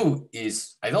all I do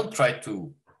is I don't try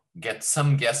to get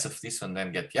some guess of this one,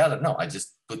 then get the other. No, I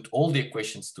just put all the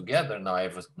equations together. Now I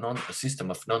have a system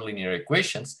of nonlinear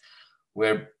equations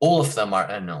where all of them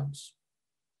are unknowns.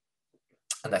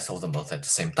 And I solve them both at the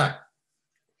same time.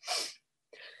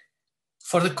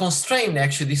 For the constraint,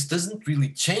 actually, this doesn't really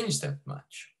change that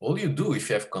much. All you do if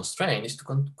you have constraint is to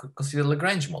consider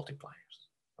Lagrange multipliers,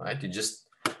 right? You just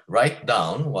write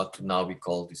down what now we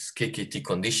call these KKT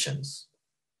conditions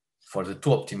for the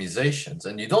two optimizations,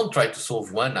 and you don't try to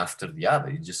solve one after the other,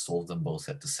 you just solve them both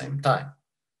at the same time.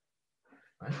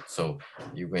 Right? So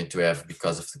you're going to have,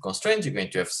 because of the constraints, you're going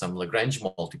to have some Lagrange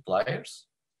multipliers,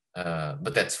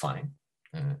 but that's fine.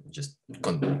 Just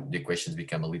the equations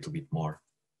become a little bit more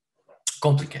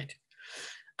complicated.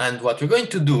 And what we're going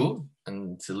to do,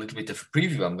 and it's a little bit of a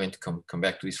preview, I'm going to come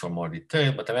back to this for more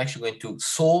detail, but I'm actually going to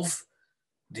solve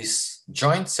this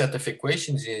joint set of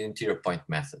equations in the interior point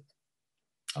method.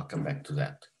 I'll come back to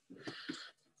that.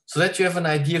 So that you have an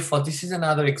idea for, this is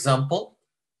another example.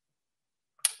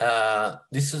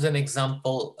 This is an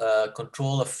example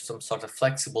control of some sort of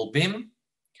flexible beam.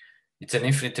 It's an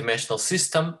infinite dimensional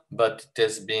system, but it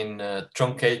has been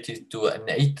truncated to an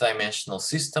 8-dimensional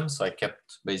system. So I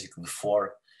kept basically the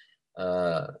 4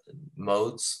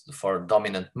 modes, the 4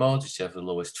 dominant modes, which have the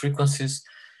lowest frequencies.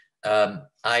 I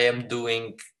am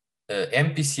doing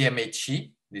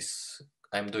MPCMHE.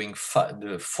 I'm doing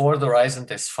the forward horizon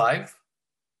has 5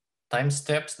 time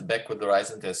steps. The backward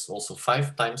horizon has also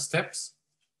 5 time steps.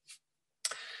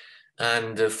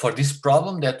 And for this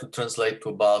problem, that would translate to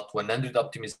about 100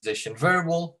 optimization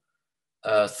variable,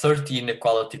 30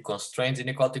 inequality constraints.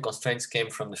 Inequality constraints came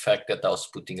from the fact that I was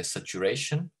putting a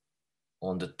saturation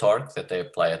on the torque that I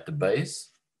apply at the base.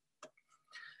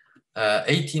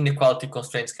 80 inequality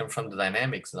constraints come from the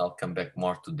dynamics, and I'll come back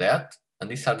more to that. And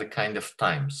these are the kind of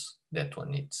times that one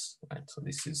needs, right? So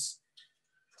this is,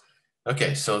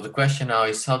 okay, so the question now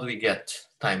is, how do we get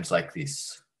times like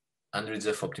this? Hundreds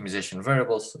of optimization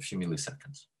variables, a few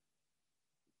milliseconds.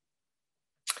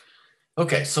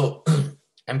 Okay, so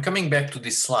I'm coming back to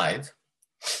this slide,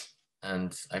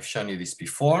 and I've shown you this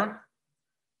before.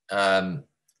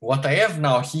 What I have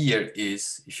now here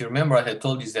is, if you remember, I had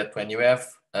told you that when you have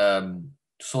to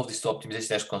solve these two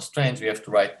optimization as constraints, we have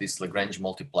to write these Lagrange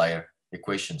multiplier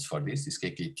equations for this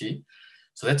KKT.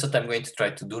 So that's what I'm going to try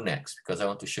to do next, because I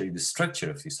want to show you the structure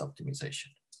of this optimization.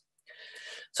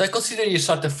 So I consider you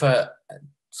sort of,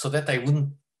 so that I wouldn't,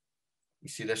 you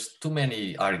see, there's too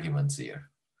many arguments here.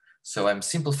 So I'm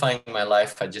simplifying my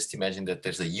life. I just imagine that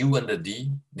there's a U and a D.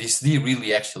 This D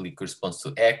really actually corresponds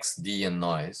to X, D, and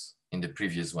noise in the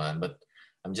previous one, but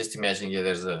I'm just imagining here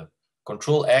there's a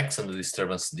control X and the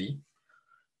disturbance D.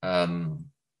 And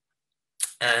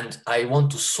I want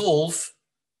to solve,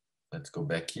 let's go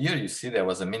back here. You see there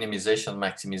was a minimization,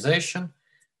 maximization,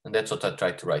 and that's what I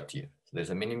tried to write here. There's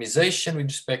a minimization with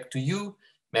respect to U,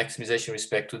 maximization with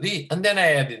respect to D, and then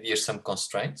I added here some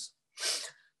constraints.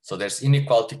 So there's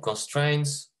inequality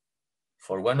constraints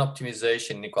for one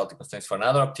optimization, inequality constraints for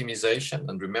another optimization.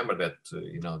 And remember that,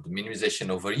 you know, the minimization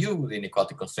over U, the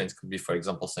inequality constraints could be, for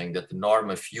example, saying that the norm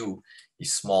of U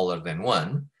is smaller than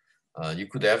 1. You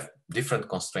could have different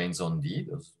constraints on D,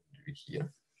 those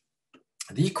here.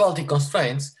 The equality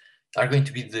constraints are going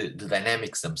to be the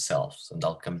dynamics themselves, and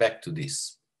I'll come back to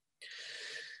this.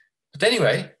 But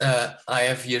anyway, I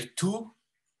have here 2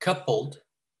 coupled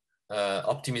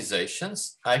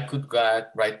optimizations. I could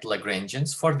write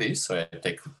Lagrangians for this. So I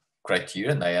take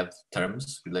criteria and I add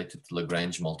terms related to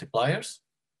Lagrange multipliers.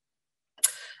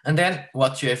 And then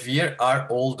what you have here are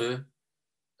all the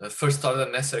first order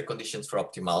necessary conditions for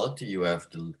optimality. You have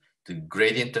the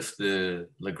gradient of the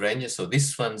Lagrangian. So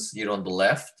these ones here on the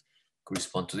left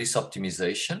correspond to this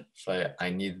optimization. So I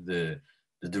need the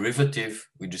derivative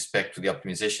with respect to the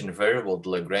optimization variable, the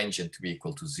Lagrangian, to be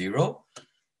equal to 0.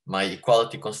 My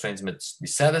equality constraints must be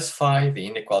satisfied, the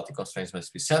inequality constraints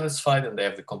must be satisfied, and they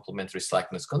have the complementary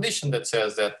slackness condition that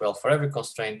says that, well, for every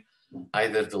constraint,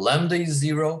 either the lambda is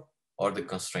 0 or the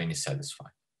constraint is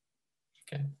satisfied.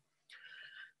 Okay.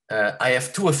 I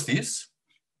have 2 of these.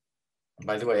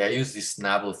 By the way, I use this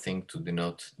nabla thing to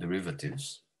denote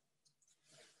derivatives.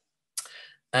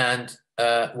 And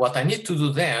what I need to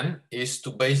do then is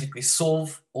to basically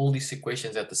solve all these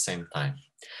equations at the same time.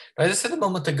 Now, as I said a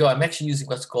moment ago, I'm actually using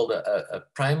what's called a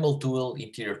primal dual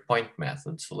interior point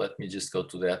method. So let me just go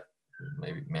to that.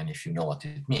 Maybe many of you know what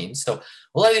it means. So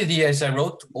all I did here is I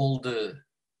wrote all the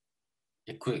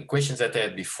equations that I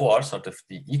had before, sort of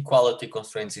the equality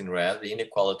constraints in red, the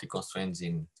inequality constraints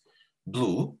in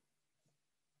blue.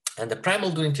 And the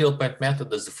primal dual interior point method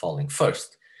does the following.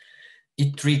 First,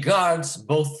 it regards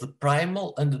both the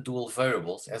primal and the dual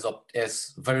variables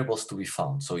as variables to be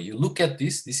found. So you look at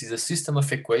this is a system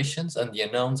of equations, and the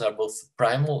unknowns are both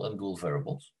primal and dual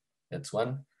variables. That's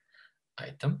one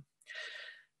item.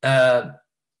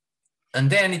 And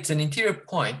then it's an interior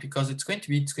point because it's going to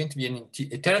be an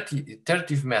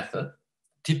iterative method.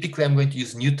 Typically, I'm going to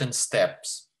use Newton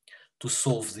steps to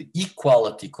solve the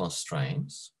equality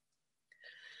constraints.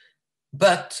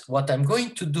 But what I'm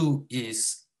going to do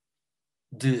is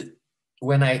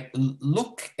when I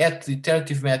look at the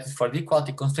iterative method for the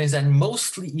equality constraints, I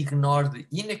mostly ignore the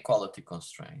inequality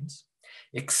constraints,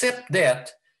 except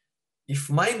that if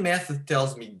my method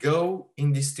tells me go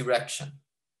in this direction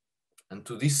and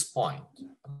to this point,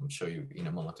 I'll show you in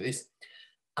a moment this,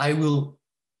 I will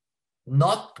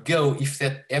not go if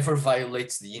that ever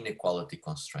violates the inequality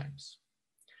constraints.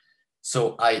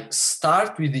 So I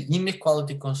start with the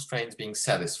inequality constraints being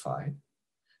satisfied,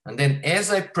 and then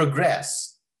as I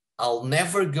progress, I'll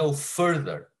never go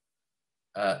further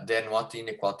than what the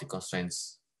inequality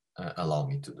constraints allow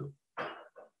me to do.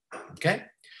 Okay,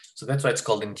 so that's why it's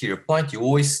called interior point. You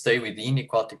always stay with the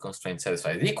inequality constraints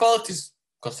satisfied. The equality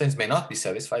constraints may not be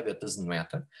satisfied, that doesn't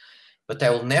matter, but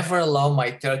I will never allow my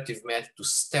iterative method to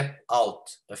step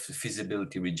out of the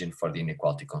feasibility region for the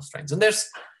inequality constraints. And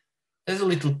there's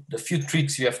a few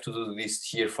tricks you have to do this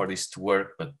here for this to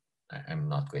work, but I'm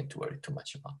not going to worry too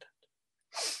much about that.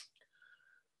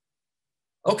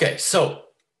 Okay, so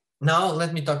now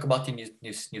let me talk about the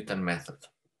Newton method.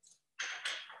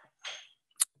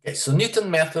 Okay, so Newton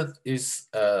method is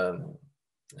an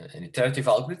iterative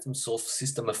algorithm, solves a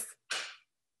system of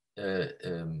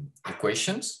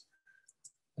equations.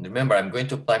 And remember, I'm going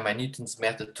to apply my Newton's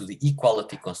method to the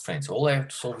equality constraints. All I have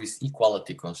to solve is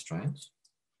equality constraints.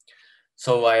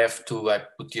 So I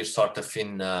put here sort of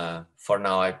in, for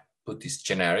now, I put this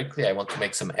generically. I want to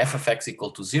make some f of x equal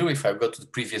to 0. If I go to the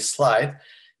previous slide,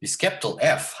 this capital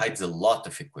F hides a lot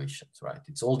of equations, right?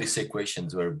 It's all these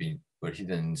equations were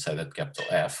hidden inside that capital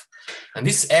F. And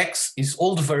this x is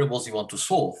all the variables you want to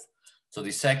solve. So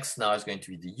this x now is going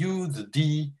to be the u, the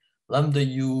d, lambda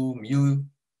u, mu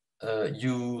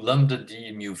u, lambda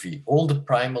d, mu v, all the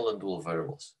primal and dual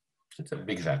variables. So it's a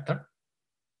big vector.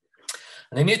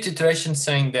 And a Newton iteration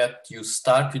saying that you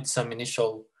start with some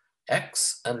initial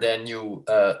x and then you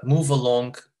move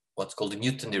along what's called the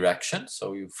Newton direction.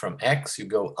 So from x, you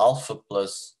go alpha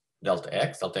plus delta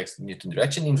x is the Newton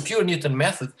direction. In pure Newton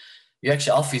method, you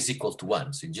actually alpha is equal to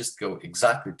 1. So you just go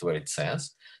exactly to where it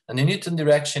says. And the Newton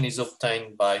direction is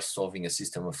obtained by solving a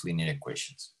system of linear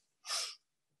equations.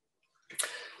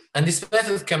 And this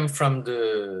method comes from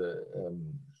the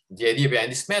idea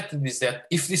behind this method is that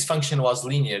if this function was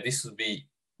linear, this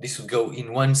would go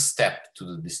in one step to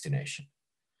the destination.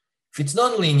 If it's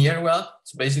non-linear, well,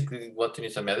 it's basically what the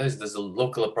Newton method is. There's a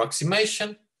local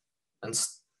approximation and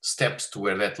steps to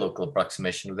where that local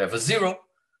approximation would have a 0.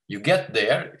 You get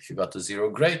there. If you got a 0,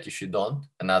 great. If you don't,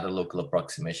 another local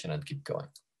approximation and keep going.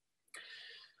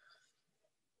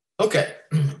 Okay,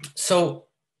 so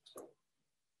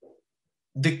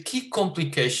the key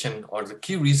complication or the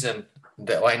key reason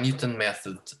that why Newton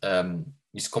method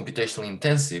is computationally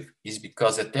intensive is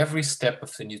because at every step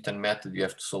of the Newton method, you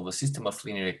have to solve a system of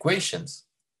linear equations.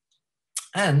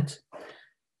 And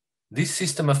this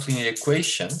system of linear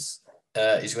equations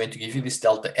is going to give you this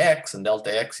delta x, and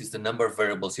delta x is the number of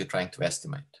variables you're trying to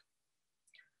estimate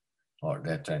or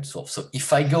that trying to solve. So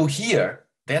if I go here,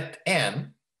 that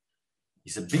n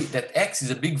is that x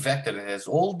is a big vector that has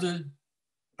all the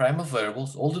primal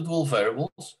variables, all the dual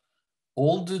variables,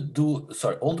 all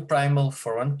the primal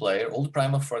for one player, all the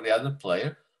primal for the other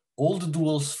player, all the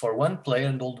duals for one player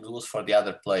and all the duals for the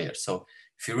other player. So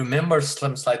if you remember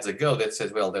some slides ago that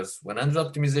said, well, there's 100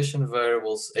 optimization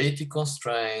variables, 80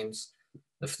 constraints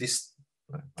of this,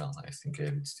 well, I think I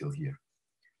have it still here.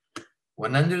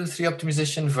 103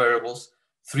 optimization variables,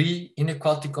 3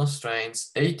 inequality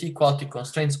constraints, 80 equality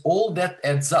constraints, all that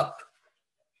adds up.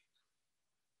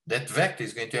 That vector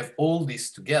is going to have all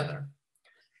these together.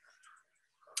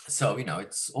 So,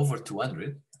 it's over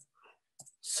 200.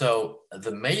 So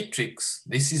the matrix,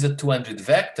 this is a 200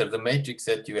 vector. The matrix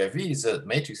that you have is a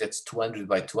matrix that's 200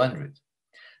 by 200.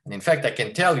 And in fact, I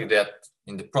can tell you that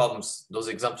in the problems, those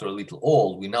examples are a little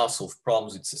old. We now solve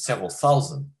problems with several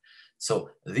thousand.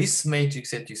 So this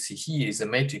matrix that you see here is a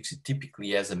matrix that typically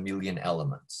has 1,000,000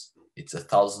 elements. It's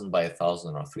 1,000 by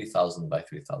 1,000 or 3,000 by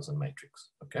 3,000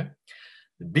 matrix, okay?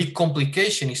 The big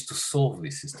complication is to solve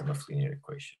this system of linear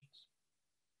equations.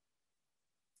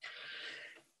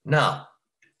 Now,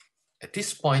 at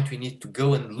this point, we need to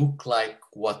go and look like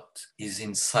what is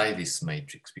inside this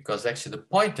matrix, because actually the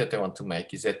point that I want to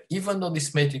make is that even though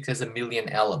this matrix has 1,000,000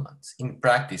 elements, in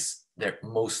practice, they're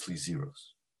mostly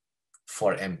zeros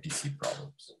for MPC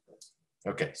problems.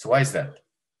 Okay, so why is that?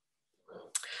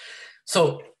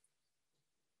 So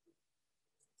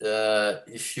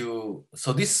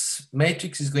so this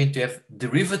matrix is going to have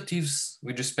derivatives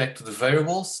with respect to the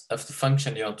variables of the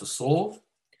function you want to solve.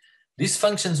 These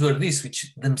functions were these,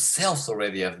 which themselves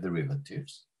already have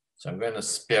derivatives. So I'm going to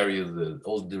spare you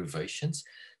all the derivations,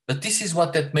 but this is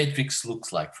what that matrix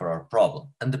looks like for our problem.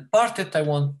 And the part that I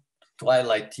want to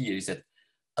highlight here is that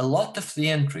a lot of the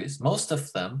entries, most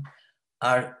of them,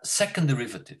 are second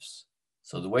derivatives.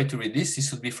 So the way to read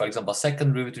this would be, for example,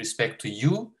 second derivative with respect to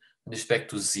u with respect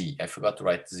to z. I forgot to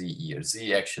write z here.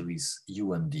 Z actually is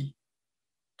u and d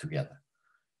together.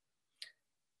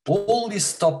 All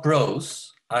these top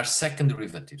rows are second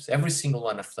derivatives, every single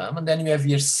one of them. And then you have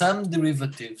here some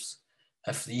derivatives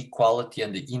of the equality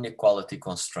and the inequality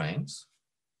constraints.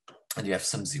 And you have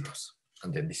some zeros.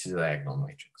 And then this is a diagonal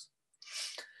matrix.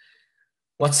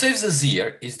 What saves us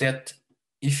here is that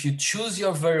if you choose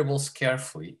your variables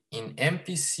carefully in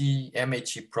MPC,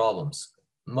 MHE problems,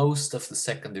 most of the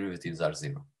second derivatives are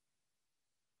zero.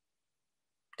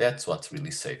 That's what's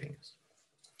really saving us.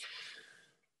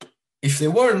 If they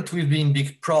weren't, we'd be in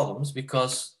big problems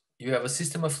because you have a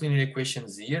system of linear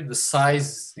equations here. The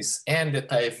size, this n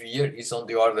that I have here, is on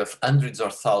the order of hundreds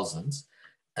or thousands.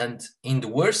 And in the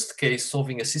worst case,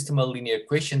 solving a system of linear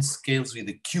equations scales with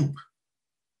the cube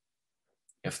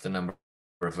of the number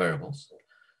of variables.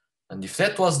 And if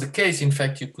that was the case, in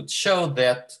fact, you could show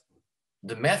that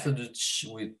the method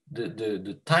with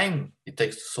the time it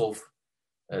takes to solve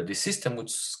the system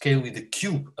would scale with the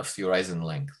cube of the horizon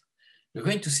length. We're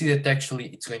going to see that actually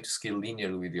it's going to scale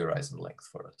linearly with the horizon length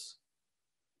for us.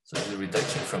 So the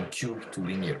reduction from cube to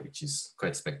linear, which is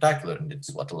quite spectacular, and it's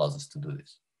what allows us to do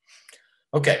this.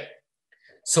 Okay,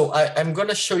 so I'm going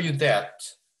to show you that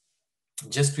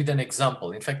just with an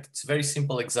example. In fact, it's a very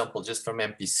simple example just from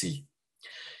MPC.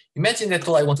 Imagine that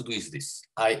all I want to do is this.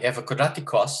 I have a quadratic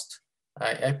cost.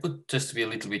 I put, just to be a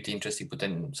little bit interesting, put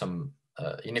in some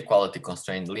inequality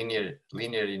constraint, linear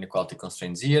inequality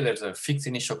constraints here. There's a fixed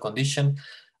initial condition,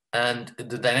 and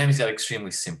the dynamics are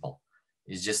extremely simple.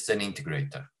 It's just an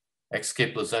integrator.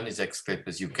 Xk plus 1 is xk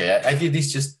plus uk. I did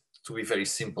this just to be very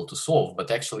simple to solve,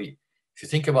 but actually, if you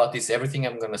think about this, everything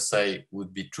I'm going to say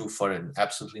would be true for an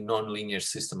absolutely non-linear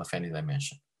system of any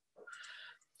dimension.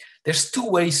 There's two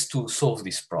ways to solve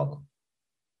this problem.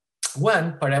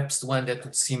 One, perhaps the one that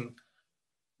would seem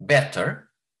better,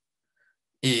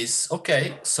 is,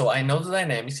 okay, so I know the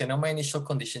dynamics, I know my initial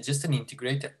condition, just an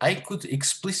integrator. I could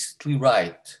explicitly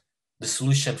write the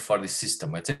solution for the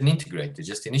system. It's an integrator,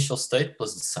 just initial state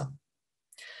plus the sum.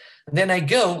 And then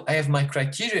I have my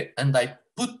criteria, and I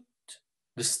put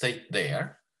the state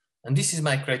there, and this is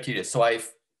my criteria. So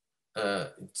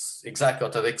it's exactly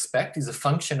what I'd expect, is a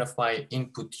function of my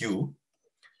input u.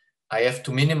 I have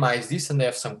to minimize this, and I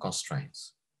have some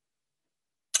constraints.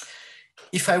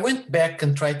 If I went back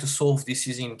and tried to solve this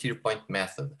using interior point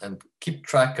method and keep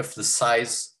track of the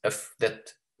size of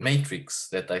that matrix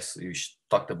that I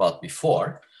talked about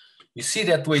before, you see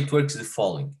that the way it works is the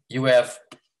following. You have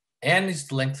n is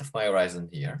the length of my horizon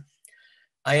here.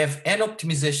 I have n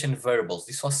optimization variables.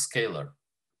 This was scalar.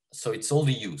 So it's all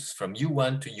the u's from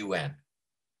u1 to un.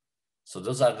 So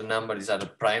those are the numbers, these are the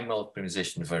primal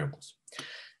optimization variables.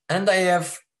 And I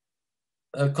have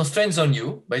constraints on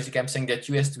u. Basically, I'm saying that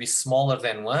u has to be smaller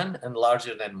than 1 and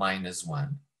larger than minus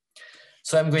 1.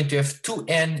 So I'm going to have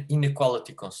 2n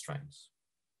inequality constraints.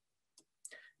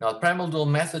 Now, the primal dual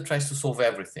method tries to solve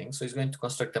everything. So it's going to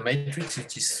construct a matrix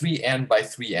which is 3n by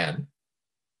 3n.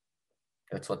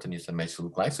 That's what the Newton matrix will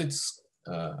look like. So it's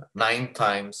 9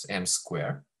 times n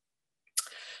squared.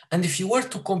 And if you were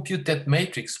to compute that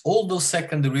matrix, all those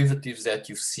second derivatives that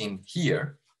you've seen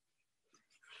here,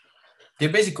 they're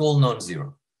basically all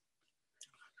non-zero.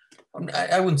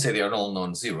 I wouldn't say they are all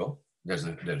non-zero.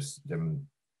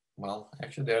 Well,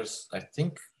 actually there's, I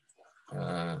think,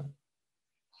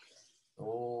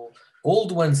 all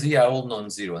the ones here are all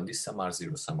non-zero, and these some are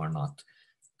zero, some are not.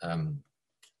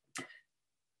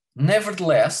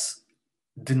 Nevertheless,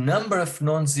 the number of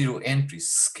non-zero entries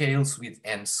scales with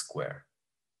n squared.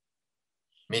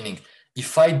 Meaning,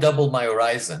 if I double my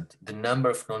horizon, the number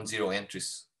of non-zero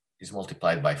entries is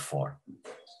multiplied by 4.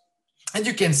 And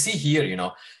you can see here, you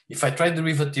know, if I try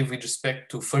derivative with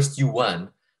respect to first u1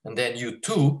 and then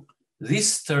u2,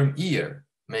 this term here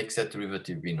makes that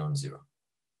derivative be non-zero.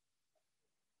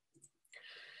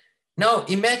 Now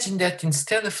imagine that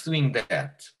instead of doing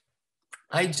that,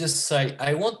 I just say,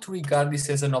 I want to regard this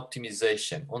as an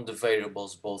optimization on the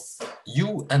variables, both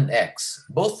u and x.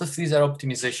 Both of these are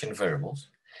optimization variables,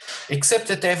 except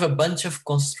that I have a bunch of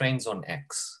constraints on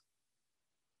x.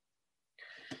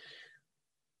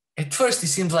 At first, it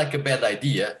seems like a bad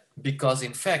idea because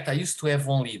in fact, I used to have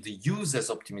only the u's as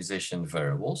optimization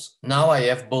variables. Now I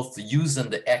have both the u's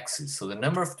and the x's. So the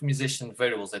number of optimization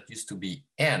variables that used to be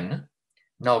n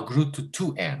now grew to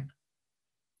 2n.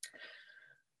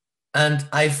 And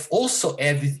I've also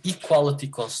added equality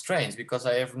constraints because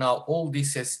I have now all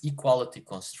this as equality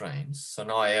constraints. So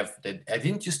now I have that. I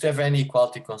didn't used to have any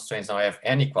equality constraints. Now I have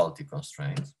n equality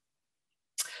constraints.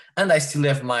 And I still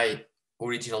have my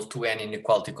original 2n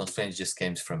inequality constraints just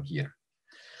came from here.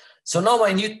 So now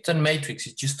my Newton matrix,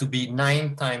 it used to be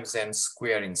 9 times n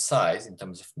squared in size in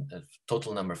terms of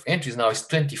total number of entries. Now it's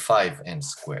 25 n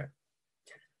squared.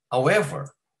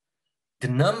 However, the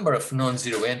number of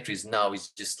non-zero entries now is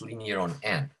just linear on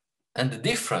n. And the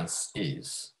difference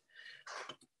is,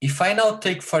 if I now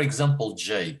take, for example,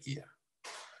 j here,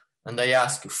 and I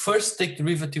ask you, first take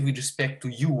derivative with respect to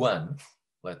u1,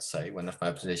 let's say, one of my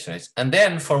observation rates, and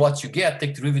then for what you get,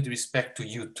 take derivative with respect to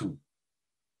u2.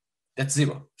 That's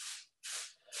 0.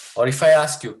 Or if I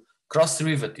ask you, cross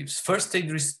derivatives, first take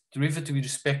derivative with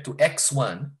respect to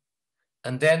x1,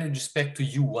 and then with respect to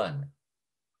u1.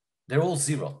 They're all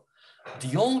 0.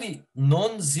 The only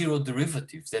non-zero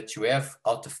derivatives that you have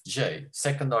out of j,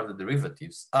 second order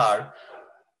derivatives, are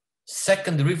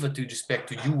second derivative with respect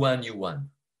to u1, u1,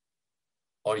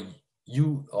 or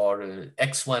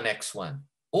x1, x1.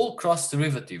 All cross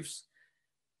derivatives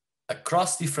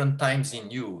across different times in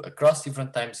u, across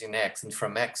different times in x, and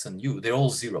from x and u, they're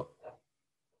all 0.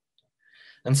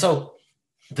 And so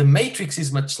the matrix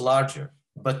is much larger,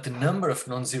 but the number of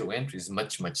non-zero entries is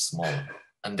much, much smaller.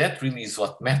 And that really is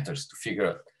what matters to figure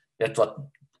out. That's what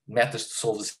matters to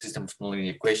solve the system of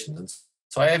nonlinear equations. And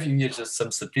so I have here just some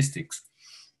statistics.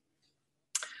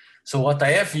 So what I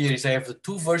have here is I have the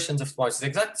 2 versions of the model. It's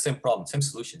exactly the same problem, same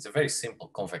solution. It's a very simple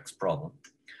convex problem.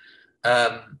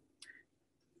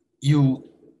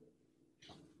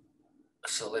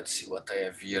 So let's see what I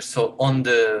have here. So on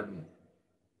the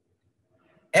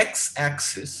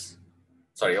x-axis,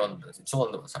 on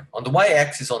the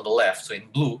y-axis on the left, so in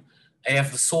blue, I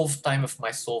have the solve time of my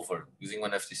solver using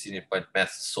one of the linear point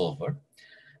method solver,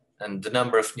 and the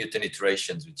number of Newton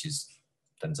iterations, which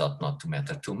turns out not to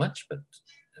matter too much, but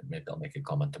maybe I'll make a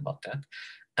comment about that.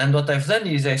 And what I've done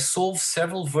is I solved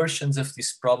several versions of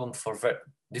this problem for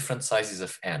different sizes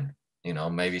of n,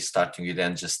 maybe starting with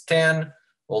n just 10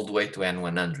 all the way to n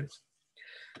 100.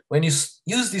 When you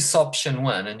use this option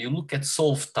 1 and you look at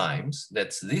solve times,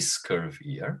 that's this curve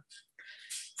here.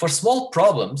 For small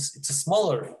problems,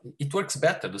 it works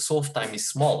better. The solve time is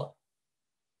smaller.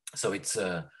 So this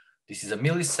is a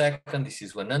millisecond, this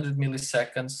is 100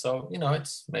 milliseconds. So,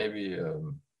 it's maybe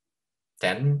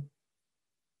 10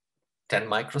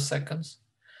 microseconds.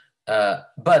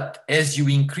 But as you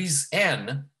increase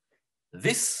n,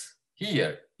 this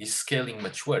here is scaling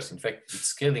much worse. In fact, it's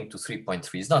scaling to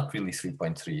 3.3. It's not really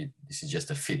 3.3. This is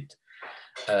just a fit.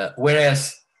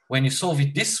 Whereas when you solve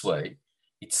it this way,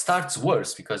 it starts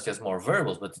worse because there's more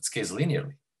variables, but it scales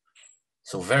linearly.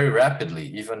 So very rapidly,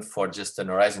 even for just an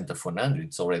horizon of 100,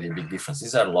 it's already a big difference.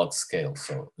 These are log scale,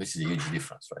 so this is a huge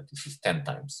difference, right? This is 10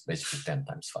 times, basically 10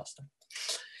 times faster.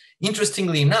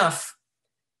 Interestingly enough,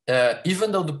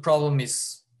 even though the problem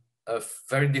is a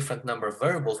very different number of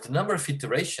variables, the number of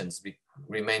iterations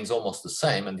remains almost the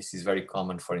same, and this is very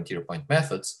common for interior point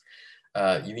methods.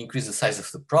 You increase the size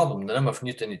of the problem, the number of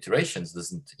Newton iterations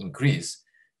doesn't increase.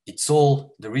 It's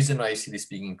all, the reason why I see this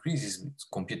big increase is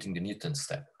computing the Newton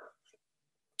step.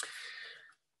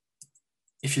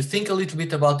 If you think a little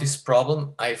bit about this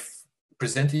problem, I've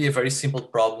presented you a very simple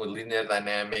problem with linear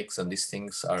dynamics, and these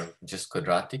things are just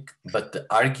quadratic, but the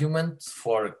argument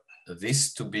for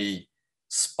this to be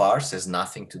sparse has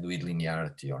nothing to do with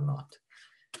linearity or not.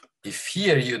 If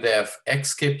here you'd have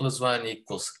xk plus 1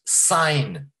 equals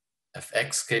sine of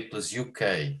xk plus uk,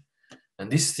 and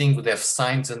this thing would have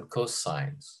sines and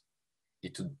cosines,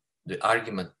 the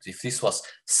argument, if this was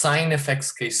sine of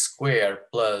xk squared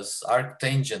plus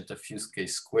arctangent of uk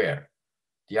squared,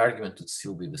 the argument would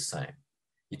still be the same.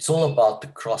 It's all about the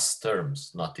cross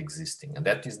terms not existing, and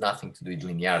that is nothing to do with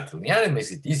linearity. Linearity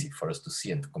makes it easy for us to see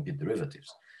and to compute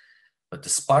derivatives, but the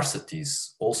sparsity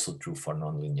is also true for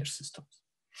nonlinear systems.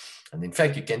 And in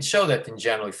fact, you can show that in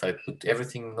general, if I put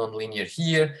everything nonlinear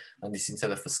here, and this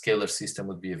instead of a scalar system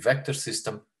would be a vector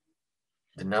system,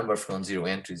 the number of non-zero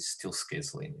entries still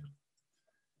scales linear.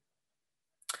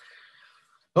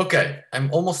 Okay, I'm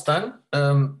almost done.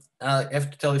 I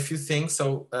have to tell a few things.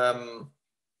 So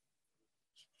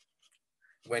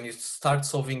when you start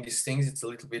solving these things, it's a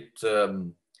little bit,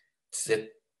 it's at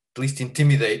least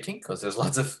intimidating, because there's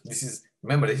lots of,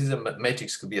 remember, this is a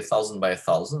matrix, could be 1,000 by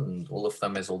 1,000, and all of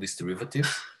them has all these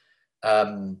derivatives.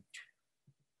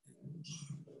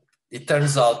 it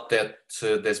turns out that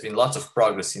there's been lots of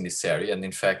progress in this area. And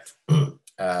in fact,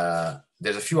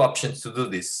 there's a few options to do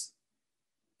this.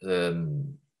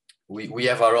 We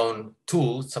have our own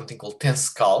tool, something called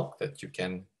TenseCalc, that you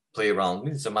can play around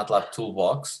with. It's a MATLAB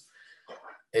toolbox.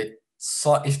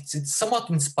 It's somewhat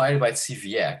inspired by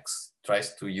CVX.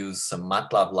 Tries to use some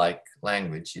MATLAB-like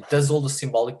language. It does all the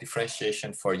symbolic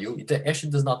differentiation for you. It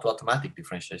actually does not do automatic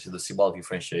differentiation, the symbolic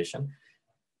differentiation.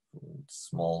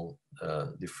 Small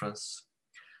difference.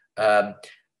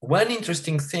 One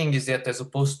interesting thing is that as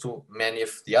opposed to many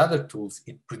of the other tools,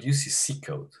 it produces C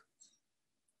code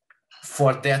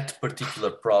for that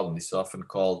particular problem. It's often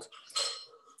called,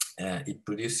 it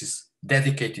produces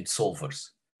dedicated solvers.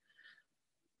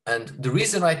 And the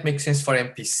reason why it makes sense for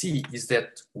MPC is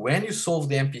that when you solve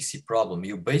the MPC problem,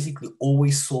 you're basically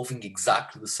always solving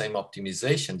exactly the same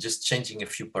optimization, just changing a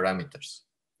few parameters.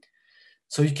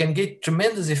 So you can get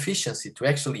tremendous efficiency to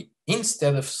actually,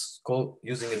 instead of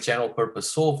using a general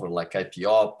purpose solver like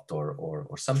IPOpt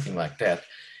or something like that,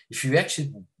 if you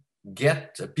actually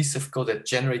get a piece of code that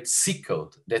generates C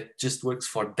code that just works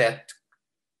for that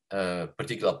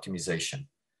particular optimization,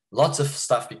 lots of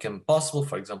stuff become possible.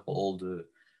 For example, all the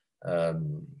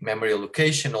memory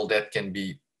allocation, all that can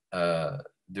be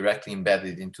directly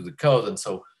embedded into the code. And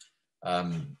so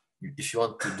if you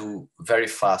want to do very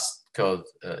fast code,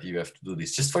 you have to do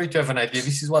this. Just for you to have an idea,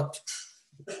 this is what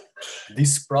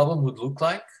this problem would look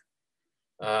like.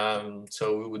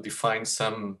 So we would define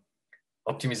some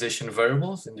optimization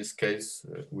variables. In this case,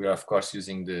 we are of course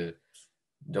using the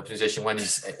optimization. One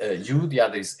is U, the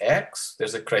other is X.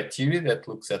 There's a criteria that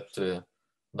looks at the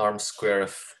norm square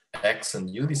of X and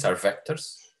U. These are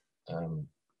vectors. And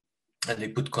they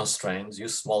put constraints, U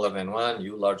smaller than 1,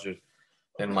 U larger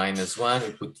than -1.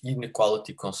 We put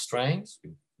inequality constraints,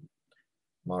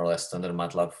 more or less standard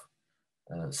MATLAB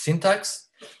syntax.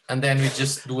 And then we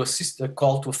just do a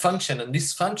call to a function. And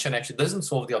this function actually doesn't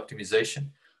solve the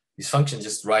optimization. This function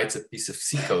just writes a piece of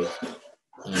C code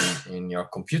in your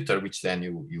computer, which then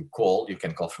you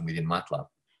can call from within MATLAB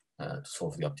to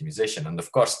solve the optimization. And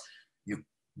of course, you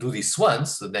do this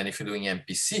once, so then if you're doing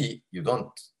MPC, you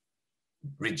don't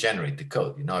regenerate the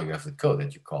code. You have the code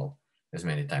that you call as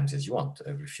many times as you want,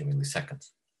 every few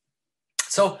milliseconds.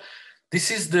 So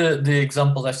this is the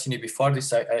example I've seen you before.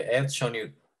 I had shown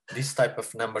you this type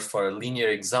of numbers for a linear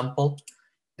example.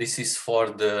 This is for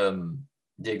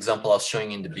the example I was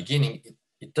showing in the beginning.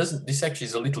 This actually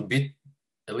is a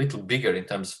little bigger in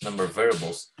terms of number of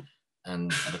variables,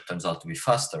 and it turns out to be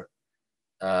faster.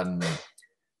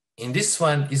 In this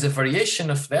one is a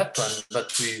variation of that one,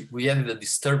 but we added a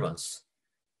disturbance.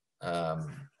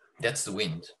 That's the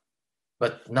wind.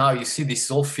 But now you see this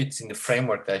all fits in the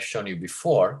framework that I've shown you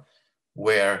before,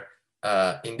 where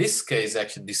in this case,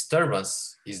 actually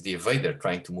disturbance is the evader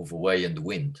trying to move away and the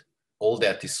wind. All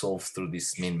that is solved through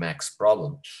this min-max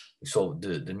problem. So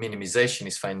the minimization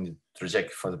is finding the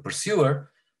trajectory for the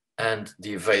pursuer, and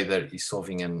the evader is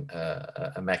solving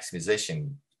a maximization,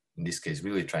 in this case,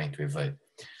 really trying to evade.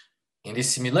 In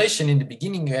this simulation, in the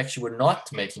beginning, you actually were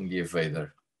not making the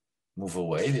evader move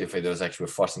away. The evader was actually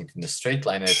forcing it in a straight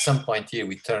line. And at some point here,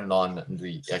 we turned on and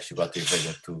we actually got the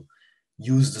evader to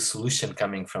use the solution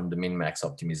coming from the min-max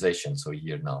optimization. So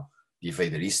here now, the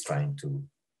evader is trying to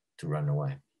run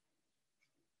away.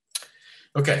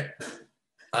 Okay,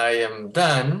 I am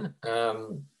done.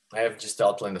 I have just the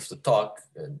outline of the talk.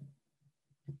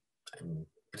 I'm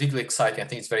particularly excited. I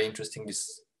think it's very interesting,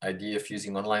 this idea of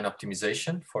using online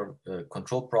optimization for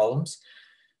control problems.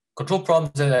 Control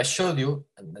problems that I showed you,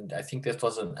 and I think that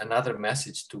was another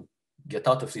message to get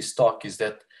out of this talk, is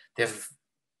that they have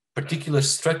particular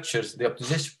structures, the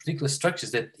optimization particular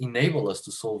structures that enable us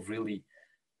to solve really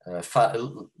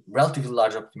relatively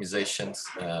large optimizations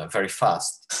very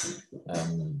fast.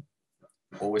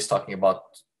 Always talking about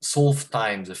solve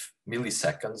times of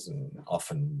milliseconds and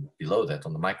often below that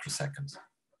on the microseconds.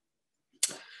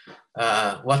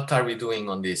 What are we doing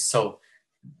on this? So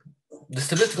the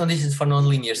stability conditions for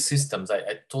nonlinear systems,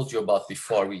 I told you about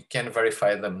before. We can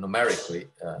verify them numerically,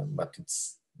 but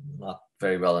it's not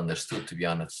very well understood, to be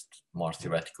honest, more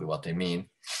theoretically what I mean.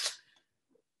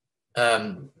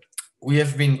 We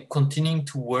have been continuing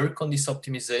to work on these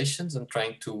optimizations and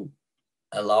trying to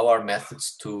allow our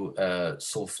methods to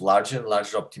solve larger and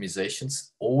larger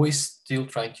optimizations, always still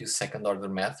trying to use second order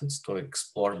methods to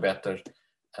explore better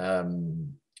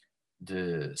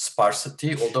the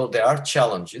sparsity, although there are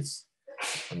challenges.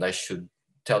 And I should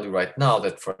tell you right now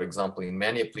that, for example, in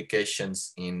many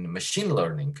applications in machine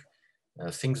learning,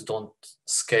 things don't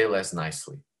scale as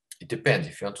nicely. It depends.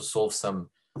 If you want to solve some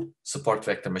support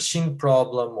vector machine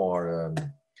problem or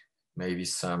maybe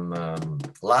some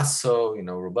lasso, you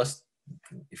know, robust.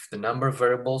 If the number of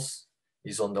variables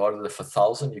is on the order of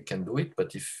 1,000, you can do it.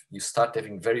 But if you start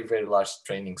having very, very large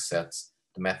training sets,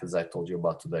 the methods I told you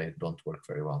about today don't work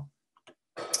very well.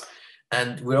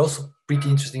 And we're also pretty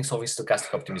interested in solving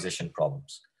stochastic optimization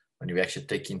problems when you actually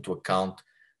take into account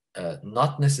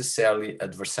not necessarily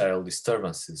adversarial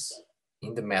disturbances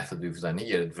in the method we've done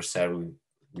here, adversarial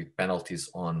with penalties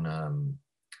on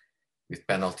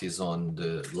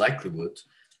the likelihood,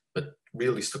 but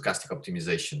really stochastic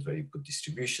optimizations where you put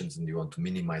distributions and you want to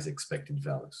minimize expected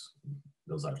values.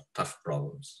 Those are tough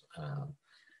problems.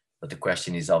 But the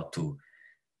question is how to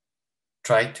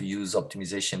try to use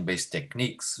optimization-based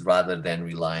techniques rather than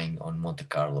relying on Monte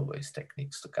Carlo-based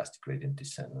techniques, stochastic gradient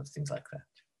descent and things like that,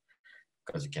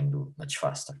 because you can do much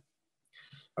faster.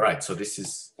 All right, so this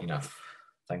is enough.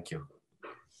 Thank you.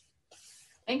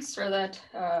 Thanks for that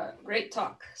great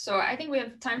talk. So I think we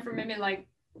have time for maybe like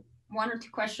 1 or 2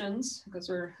 questions because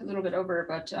we're a little bit over,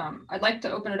 but I'd like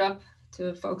to open it up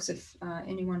to folks if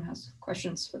anyone has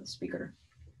questions for the speaker.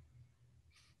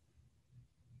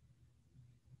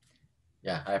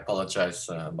 Yeah, I apologize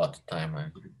about the time. I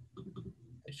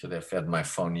should have had my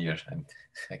phone here and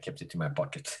I kept it in my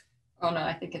pocket. Oh no,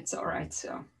 I think it's all right.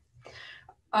 So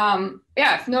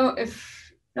yeah,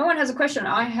 if no one has a question,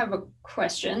 I have a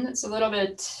question. It's a little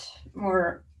bit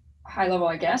more high level,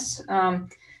 I guess.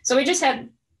 So we just had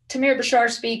Tamir Bashar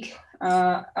speak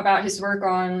about his work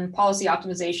on policy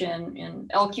optimization in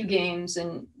LQ games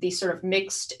and these sort of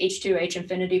mixed H2, H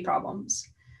infinity problems.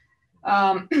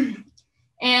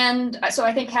 And so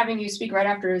I think having you speak right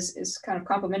after is kind of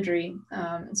complimentary.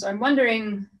 And so I'm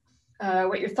wondering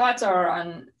what your thoughts are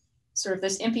on sort of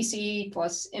this MPC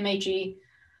plus MHE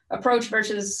approach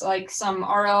versus like some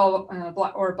RL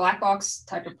or black box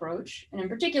type approach. And in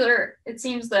particular, it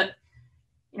seems that,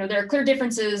 you know, there are clear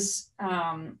differences,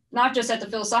 not just at the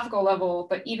philosophical level,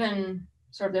 but even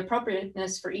sort of the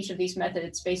appropriateness for each of these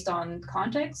methods based on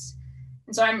context.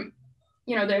 And so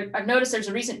I've noticed there's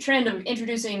a recent trend of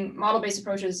introducing model-based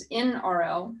approaches in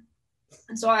RL.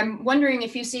 And so I'm wondering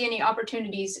if you see any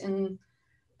opportunities in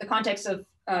the context of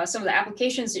some of the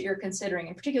applications that you're considering,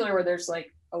 in particular where there's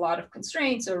like a lot of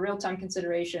constraints or real-time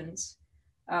considerations.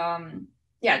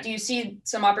 Yeah, do you see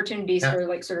some opportunities for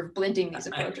like sort of blending these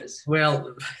approaches?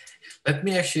 Well, let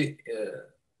me actually,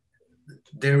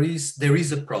 there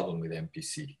is a problem with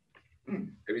MPC.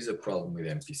 There is a problem with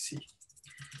MPC.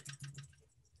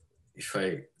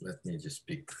 Let me just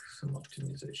pick some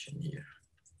optimization here.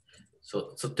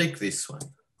 So take this one.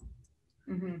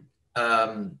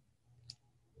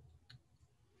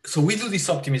 So we do this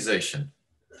optimization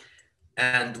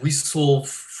and we solve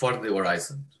for the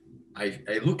horizon.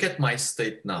 I look at my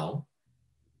state now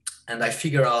and I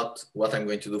figure out what I'm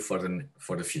going to do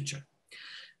for the future.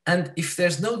 And if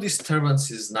there's no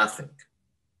disturbances, nothing,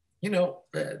 you know,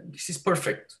 this is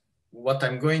perfect.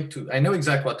 I know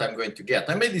exactly what I'm going to get.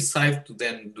 I may decide to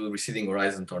then do receding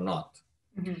horizon or not.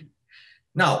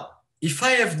 Now, if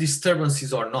I have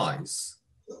disturbances or noise,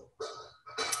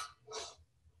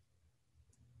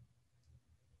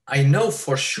 I know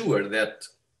for sure that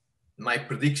my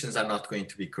predictions are not going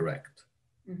to be correct.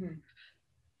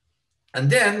 And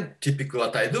then typically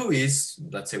what I do is,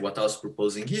 let's say what I was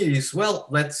proposing here is, well,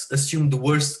 let's assume the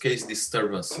worst case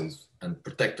disturbances and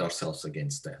protect ourselves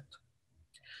against that.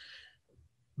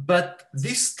 But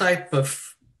this type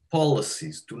of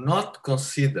policies do not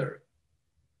consider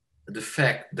the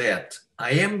fact that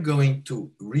I am going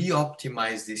to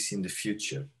re-optimize this in the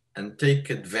future and take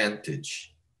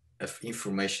advantage of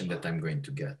information that I'm going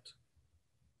to get.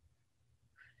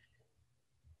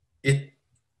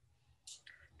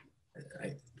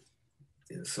 I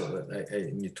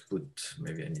need to put,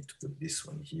 maybe I need to put this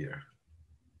one here.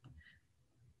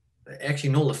 Actually,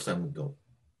 in all of them though,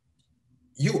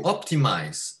 you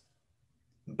optimize,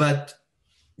 but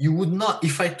you would not,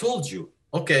 if I told you,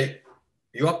 okay,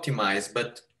 you optimize,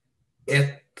 but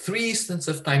at 3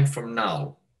 instances of time from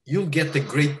now, you'll get a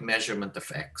great measurement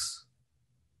of X.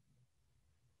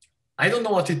 I don't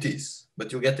know what it is,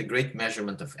 but you'll get a great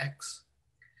measurement of X.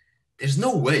 There's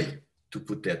no way to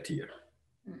put that here.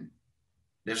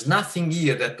 There's nothing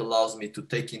here that allows me to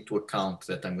take into account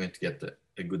that I'm going to get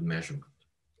a good measurement.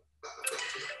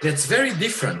 That's very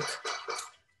different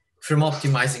from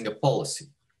optimizing a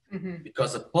policy,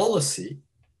 because a policy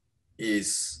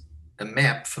is a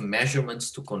map from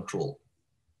measurements to control.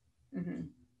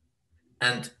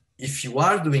 And if you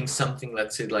are doing something,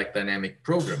 let's say like dynamic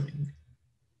programming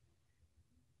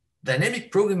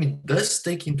does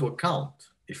take into account,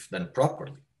 if done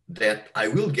properly, that I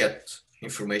will get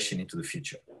information into the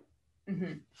future.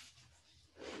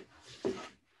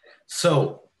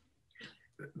 So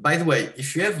by the way,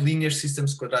 if you have linear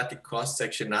systems, quadratic costs,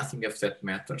 actually nothing of that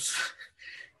matters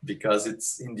because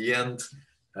it's in the end,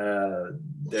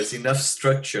 there's enough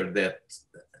structure that,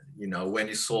 you know, when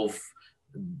you solve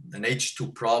an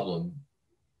H2 problem,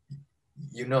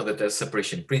 you know that there's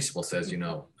separation principle says, you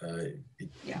know,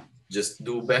 just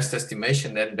do best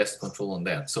estimation and best control on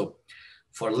that. So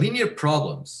for linear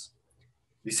problems,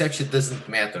 this actually doesn't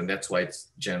matter, and that's why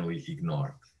it's generally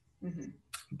ignored.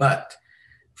 But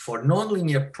for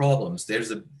nonlinear problems,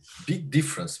 there's a big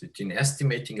difference between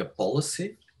estimating a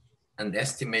policy and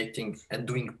estimating and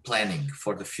doing planning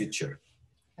for the future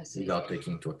without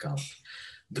taking into account.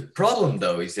 The problem,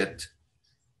 though, is that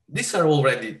these are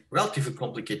already relatively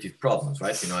complicated problems,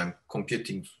 right? You know,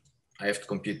 I have to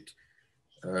compute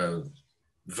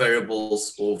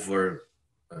variables over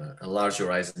a large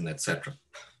horizon, etc.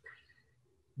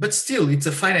 But still, it's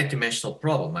a finite dimensional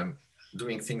problem. I'm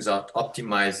doing things out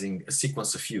optimizing a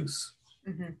sequence of use.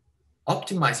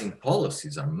 Optimizing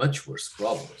policies are much worse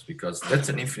problems because that's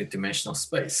an infinite dimensional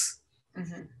space.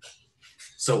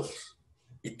 So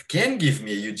it can give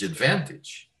me a huge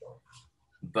advantage,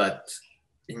 but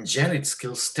in general, it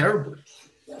scales terribly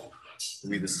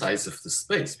with the size of the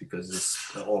space because this,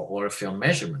 or field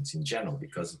measurements in general,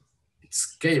 because it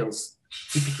scales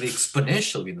typically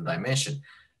exponentially with the dimension.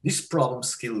 These problems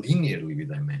scale linearly with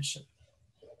dimension.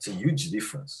 It's a huge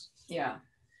difference. Yeah.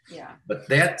 But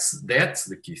that's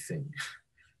the key thing.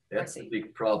 That's the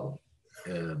big problem.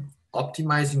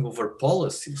 Optimizing over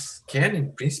policies can,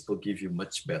 in principle, give you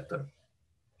much better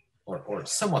or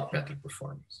somewhat better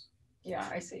performance. Yeah,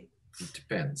 I see. It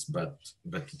depends, but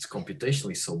it's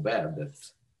computationally so bad that.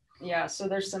 Yeah, so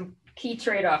there's some key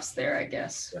trade-offs there, I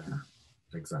guess. Yeah,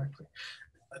 exactly.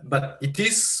 But it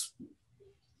is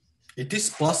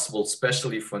possible,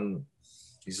 especially if one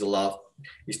is allowed.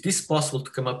 It is possible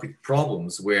to come up with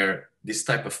problems where this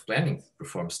type of planning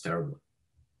performs terribly.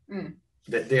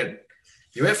 That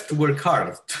you have to work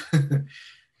hard to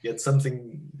get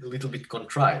something a little bit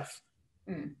contrived.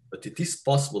 But it is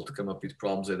possible to come up with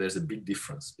problems where there's a big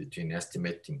difference between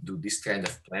do this kind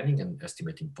of planning and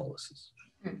estimating policies.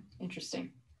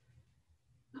 Interesting.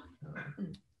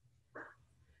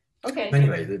 Okay.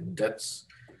 Anyway, that's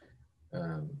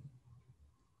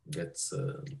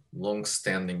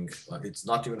long-standing. It's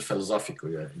not even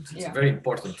philosophical. It's a very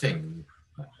important thing.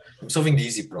 I'm solving the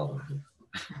easy problem here.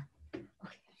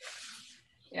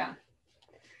 Yeah.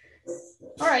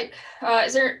 All right.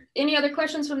 Is there any other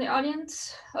questions from the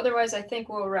audience? Otherwise, I think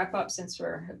we'll wrap up since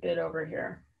we're a bit over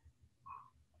here.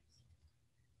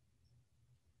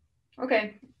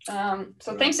 Okay.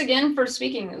 So thanks again for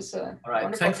speaking. It was a all right.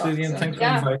 Wonderful Thanks, talk. Lillian. Thanks for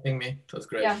inviting me. It was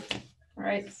great. Yeah. All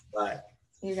right. Bye.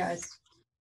 See you guys.